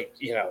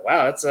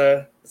 wow, it's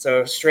a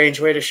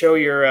strange way to show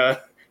your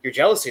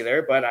jealousy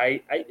there. But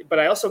I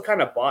also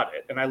kind of bought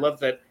it. And I love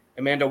that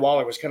Amanda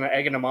Waller was kind of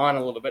egging him on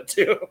a little bit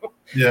too.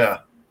 Yeah.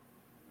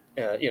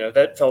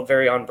 that felt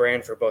very on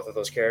brand for both of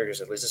those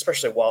characters, at least,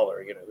 especially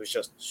Waller, who's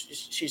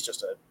she's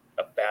just a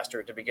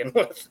bastard to begin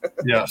with.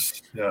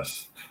 Yes,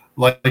 yes.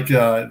 Like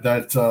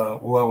that.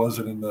 What was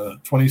it in the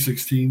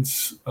 2016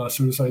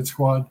 Suicide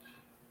Squad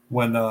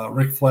when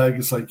Rick Flag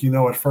is like,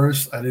 at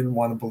first I didn't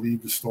want to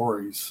believe the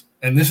stories,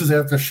 and this is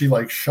after she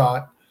like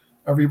shot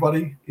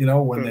everybody,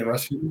 when they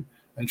rescued him,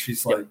 and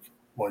she's like,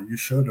 "Well, you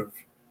should have,"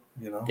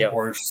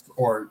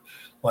 or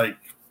like,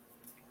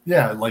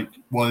 yeah, like,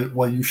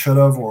 well, you should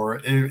have,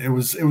 or it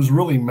was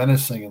really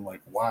menacing and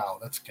like, wow,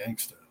 that's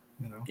gangster,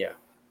 Yeah,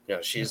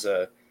 she's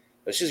a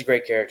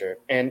great character,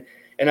 and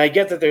I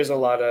get that there's a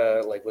lot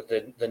of like with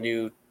the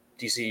new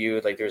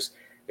DCU, like there's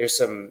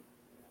some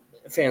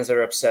fans that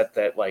are upset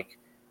that like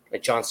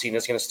John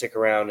Cena's going to stick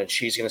around and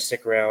she's going to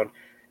stick around,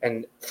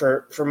 and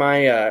for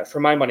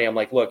my money, I'm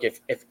like, look,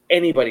 if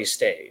anybody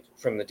stayed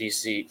from the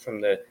DC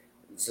from the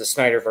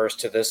Snyderverse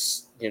to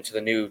this to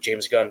the new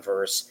James Gunn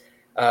verse,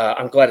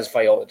 I'm glad it's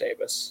Viola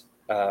Davis.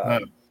 A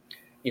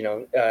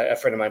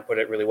friend of mine put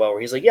it really well,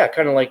 where he's like, yeah,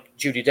 kind of like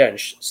Judi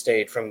Dench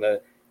stayed from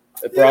the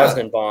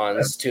Brosnan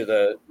bonds to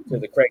the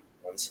Craig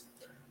bonds.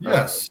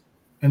 Yes,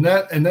 and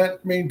that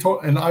main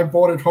and I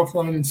bought it hook,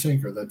 line, and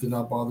sinker. That did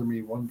not bother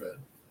me one bit.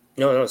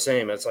 No,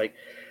 same. It's like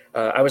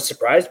I was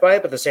surprised by it,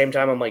 but at the same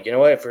time, I'm like, you know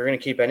what? If we're going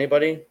to keep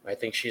anybody, I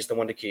think she's the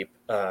one to keep.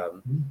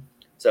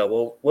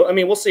 So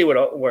we'll see where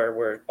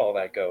all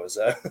that goes.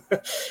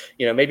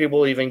 Maybe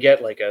we'll even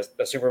get like a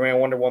Superman,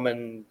 Wonder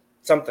Woman,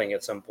 something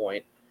at some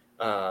point.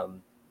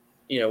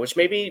 Which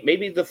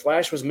maybe the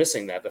Flash was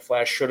missing that. The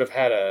Flash should have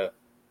had a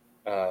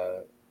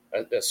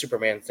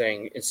Superman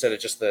thing instead of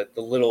just the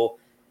little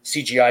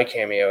CGI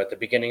cameo at the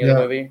beginning of the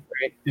movie,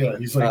 right? Yeah,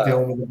 he's like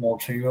dealing with a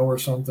volcano or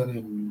something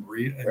in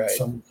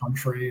some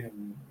country,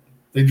 and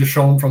they just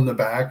show him from the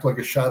back like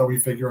a shadowy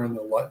figure in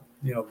the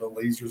the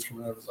lasers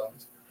coming out of his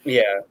eyes.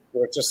 Yeah,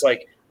 where it's just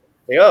like,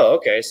 oh,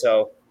 okay,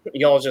 so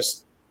y'all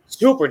just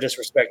super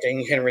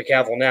disrespecting Henry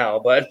Cavill now,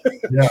 but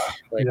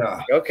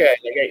okay,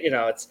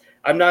 it's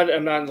I'm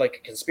not like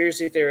a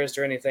conspiracy theorist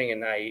or anything,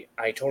 and I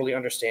totally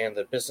understand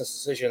the business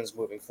decisions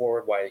moving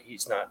forward, why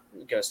he's not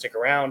going to stick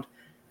around,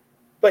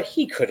 but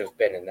he could have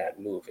been in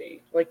that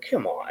movie. Like,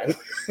 come on,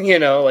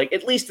 like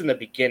at least in the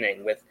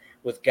beginning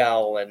with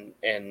Gal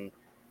and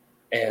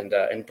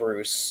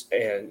Bruce,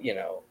 and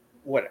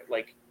what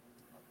like.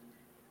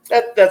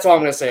 That's all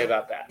I'm going to say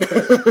about that.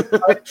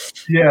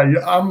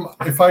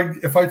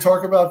 If I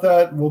talk about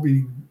that,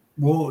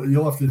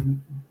 you'll have to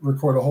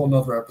record a whole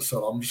nother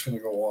episode. I'm just going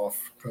to go off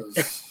because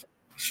it's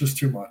just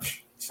too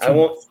much. I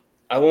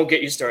won't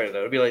get you started though.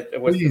 It'll be like,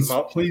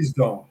 please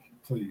don't.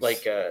 Please.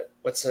 Like,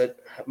 what's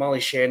it? Molly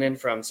Shannon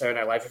from Saturday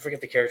Night Live. I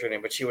forget the character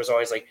name, but she was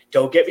always like,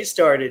 "Don't get me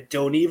started.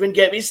 Don't even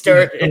get me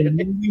started. Don't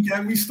even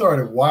get me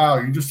started." Wow,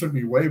 you just took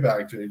me way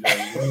back,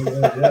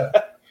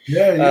 JJ.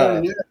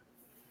 Yeah.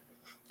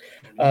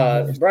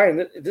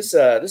 Brian, this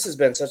has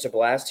been such a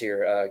blast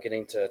here,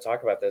 getting to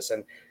talk about this,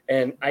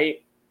 and I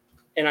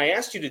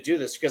asked you to do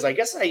this because I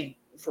guess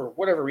for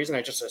whatever reason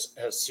I just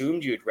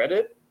assumed you'd read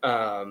it,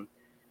 and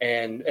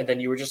then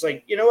you were just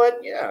like, you know what,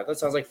 yeah, that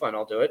sounds like fun,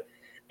 I'll do it,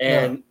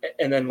 and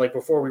then like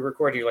before we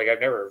recorded, you're like, I've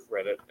never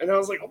read it, and I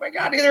was like, oh my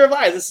god, neither have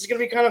I. This is gonna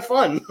be kind of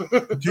fun,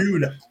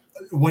 dude.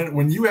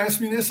 When you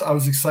asked me this, I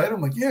was excited.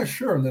 I'm like, yeah,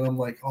 sure, and then I'm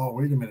like, oh,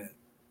 wait a minute,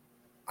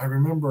 I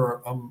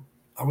remember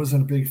I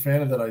wasn't a big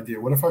fan of that idea.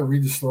 What if I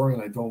read the story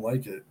and I don't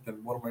like it?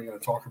 Then what am I going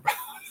to talk about?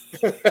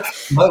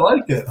 I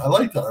liked it.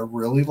 I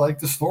really liked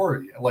the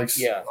story.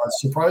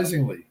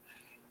 Surprisingly.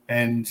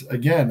 And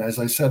again, as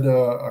I said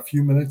a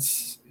few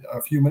minutes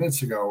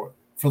ago,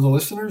 for the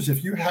listeners,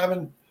 if you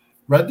haven't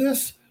read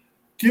this,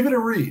 give it a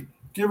read.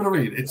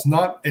 It's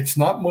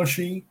not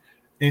mushy.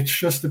 It's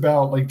just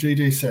about, like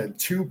JJ said,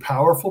 two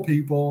powerful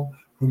people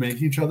who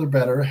make each other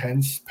better,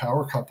 hence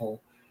power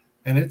couple.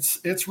 And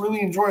it's really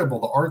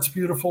enjoyable. The art's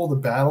beautiful. The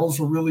battles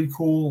are really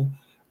cool.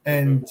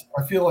 And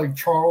I feel like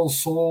Charles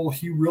Soule,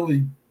 he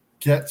really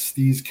gets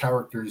these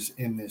characters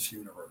in this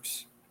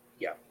universe.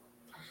 Yeah.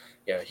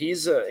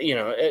 He's,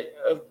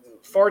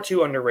 far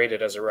too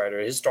underrated as a writer.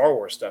 His Star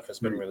Wars stuff has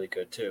been really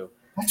good too.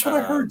 That's what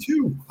I heard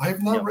too. I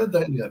have not read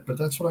that yet, but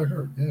that's what I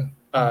heard. Yeah.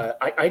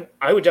 I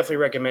would definitely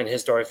recommend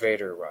his Darth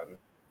Vader run.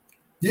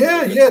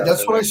 Yeah.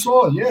 That's what I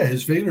saw. Yeah.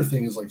 His Vader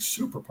thing is like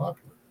super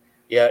popular.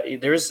 Yeah.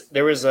 There's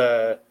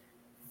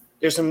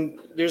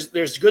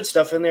good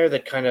stuff in there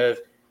that kind of,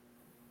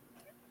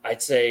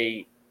 I'd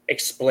say,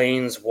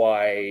 explains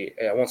why,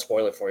 I won't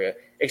spoil it for you,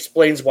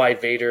 explains why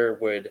Vader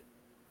would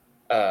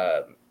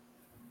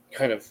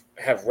kind of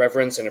have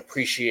reverence and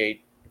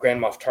appreciate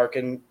Grand Moff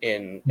Tarkin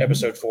in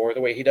episode 4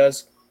 the way he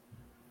does.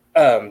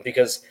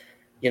 Because,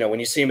 when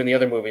you see him in the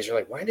other movies, you're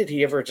like, why did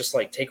he ever just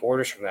like take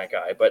orders from that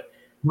guy? But,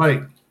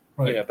 right.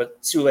 But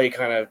Soule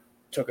kind of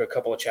took a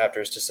couple of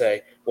chapters to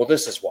say, well,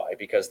 this is why,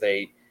 because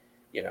they,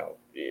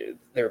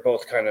 they're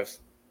both kind of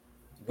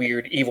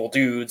weird, evil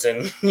dudes,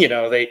 and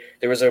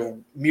there was a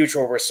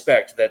mutual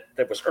respect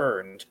that was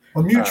earned.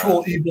 A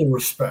mutual evil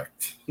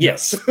respect.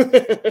 Yes.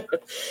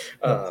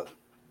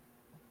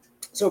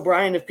 So,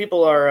 Brian, if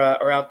people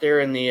are out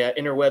there in the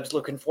interwebs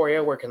looking for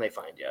you, where can they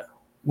find you?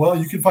 Well,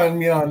 you can find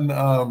me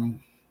on,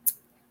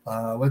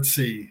 let's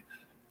see,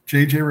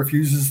 JJ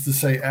refuses to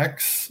say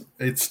X.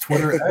 It's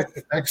Twitter,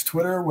 X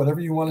Twitter, whatever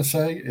you want to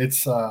say.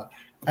 It's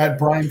at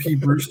Brian P.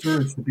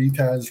 Brewster. It's the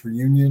BTAS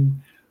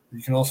reunion.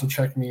 You can also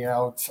check me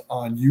out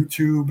on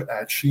YouTube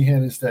at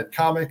Sheehan is Dead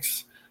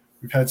Comics.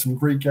 We've had some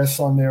great guests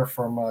on there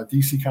from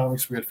DC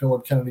Comics. We had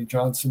Philip Kennedy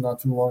Johnson not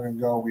too long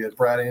ago. We had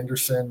Brad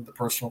Anderson, the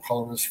personal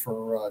colorist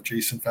for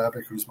Jason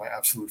Fabik, who's my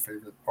absolute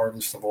favorite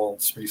artist of all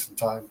space and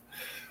time.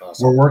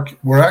 Awesome.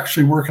 We're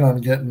actually working on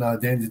getting Dan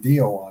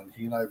DiDio on.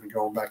 He and I have been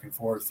going back and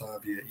forth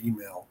via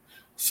email.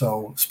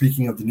 So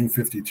speaking of the new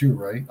 52,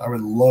 right? I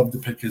would love to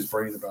pick his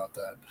brain about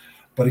that.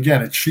 But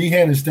again, it's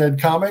Sheehan is Dead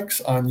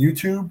Comics on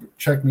YouTube.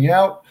 Check me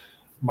out.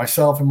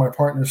 Myself and my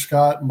partner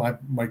Scott,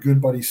 my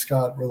good buddy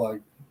Scott, we're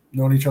like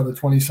known each other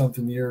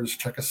 20-something years.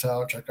 Check us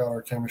out. Check out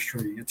our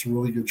chemistry. It's a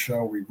really good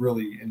show. We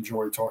really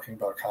enjoy talking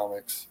about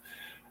comics.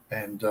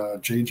 And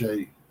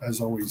JJ,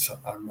 as always,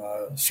 I'm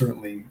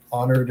certainly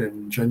honored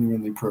and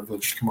genuinely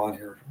privileged to come on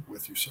here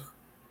with you, sir.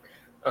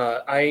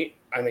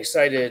 I'm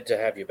excited to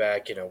have you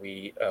back.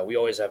 We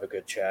always have a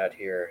good chat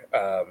here.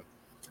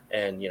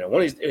 And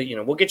one of these,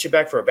 we'll get you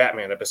back for a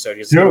Batman episode.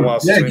 Dude,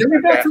 yeah, get me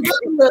back for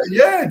Batman.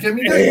 Yeah, get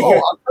me back.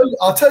 Oh,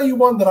 I'll tell you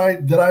one that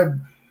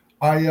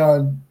I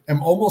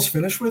am almost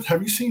finished with.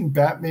 Have you seen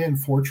Batman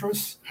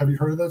Fortress? Have you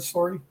heard of that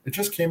story? It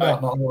just came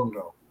out not long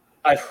ago.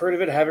 I've heard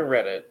of it. Haven't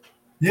read it.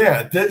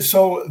 Yeah.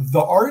 So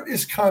the art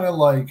is kind of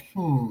like,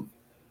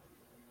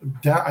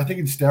 I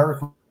think it's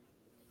Derek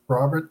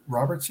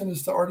Robertson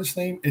is the artist's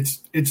name.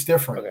 It's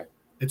different. Okay.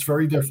 It's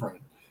very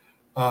different.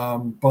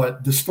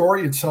 But the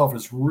story itself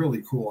is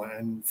really cool.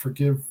 And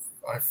forgive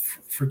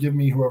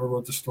me, whoever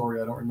wrote the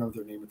story. I don't remember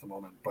their name at the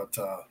moment, but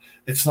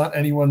it's not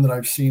anyone that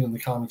I've seen in the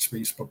comic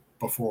space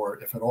before,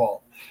 if at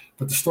all.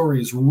 But the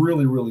story is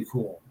really, really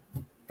cool.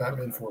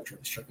 Batman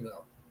Fortress. Check it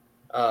out.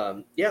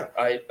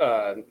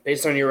 I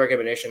based on your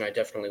recommendation, I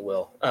definitely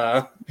will.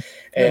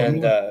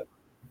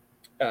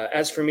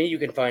 As for me, you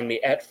can find me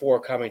at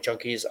 4Comic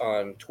Junkies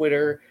on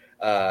Twitter,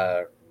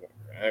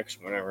 X,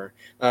 whatever.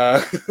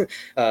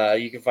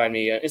 You can find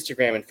me on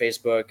Instagram and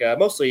Facebook,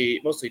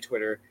 mostly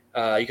Twitter.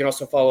 You can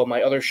also follow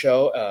my other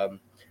show,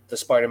 the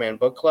Spider-Man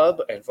Book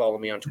Club, and follow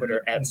me on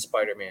Twitter at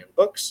Spider-Man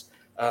Books.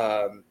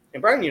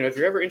 And Brian, if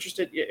you're ever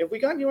interested, have we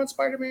gotten you on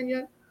Spider-Man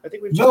yet? I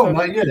think we've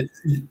not yet.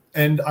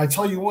 And I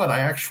tell you what, I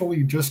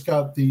actually just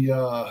got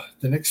the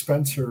Nick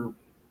Spencer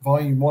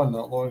Volume 1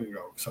 not long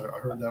ago, so I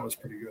heard that was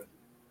pretty good.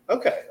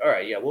 Okay, all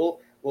right, yeah,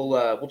 we'll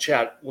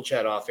chat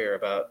off air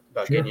about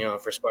getting you on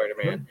for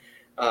Spider-Man.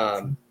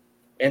 Sure.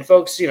 And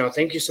folks,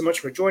 thank you so much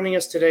for joining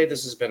us today.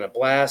 This has been a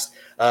blast.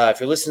 If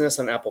you're listening to this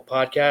on Apple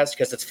Podcasts,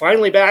 because it's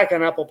finally back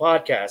on Apple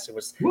Podcasts. It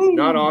was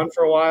not on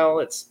for a while.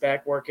 It's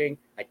back working.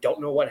 I don't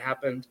know what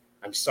happened.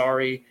 I'm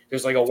sorry.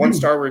 There's like a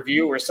 1-star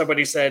review where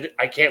somebody said,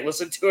 I can't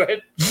listen to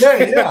it.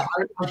 Yeah.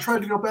 I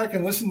tried to go back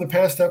and listen to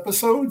past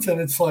episodes,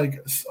 and it's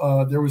like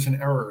there was an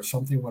error.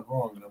 Something went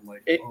wrong. And I'm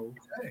like,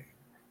 okay.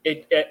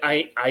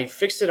 I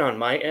fixed it on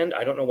my end.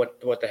 I don't know what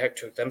the heck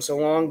took them so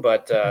long,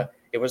 but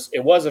it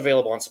was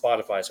available on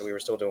Spotify, so we were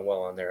still doing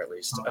well on there at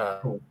least.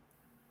 Cool.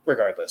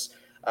 Regardless,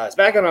 it's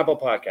back on Apple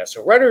Podcasts.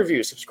 So write a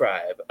review,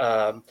 subscribe,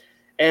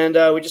 and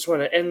we just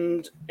want to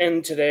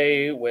end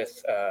today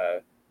with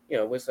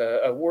with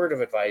a word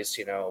of advice.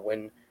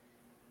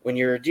 When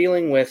you're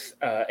dealing with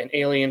an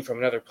alien from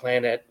another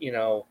planet,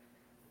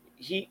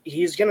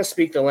 he's going to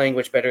speak the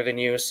language better than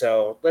you.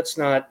 So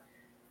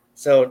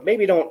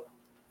maybe don't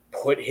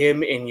put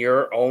him in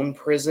your own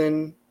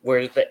prison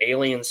where the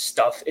alien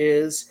stuff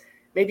is.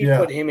 Maybe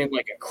put him in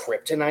like a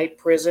kryptonite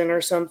prison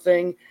or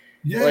something.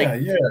 Yeah.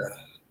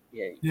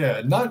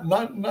 Not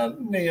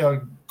in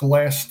a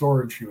glass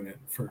storage unit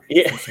for.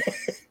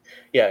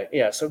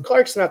 Yeah. So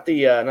Clark's not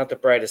the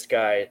brightest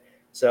guy.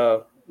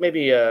 So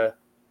maybe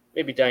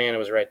Diana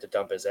was right to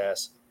dump his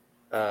ass.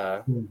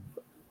 But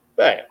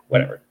yeah,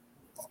 whatever.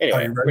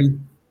 Anyway,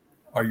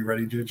 Are you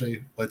ready,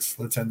 JJ?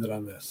 Let's end it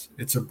on this.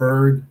 It's a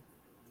bird.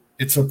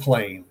 It's a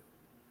plane.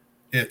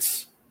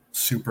 It's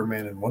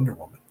Superman and Wonder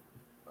Woman.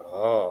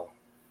 Oh,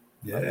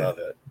 yeah. I love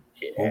it.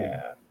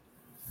 Yeah.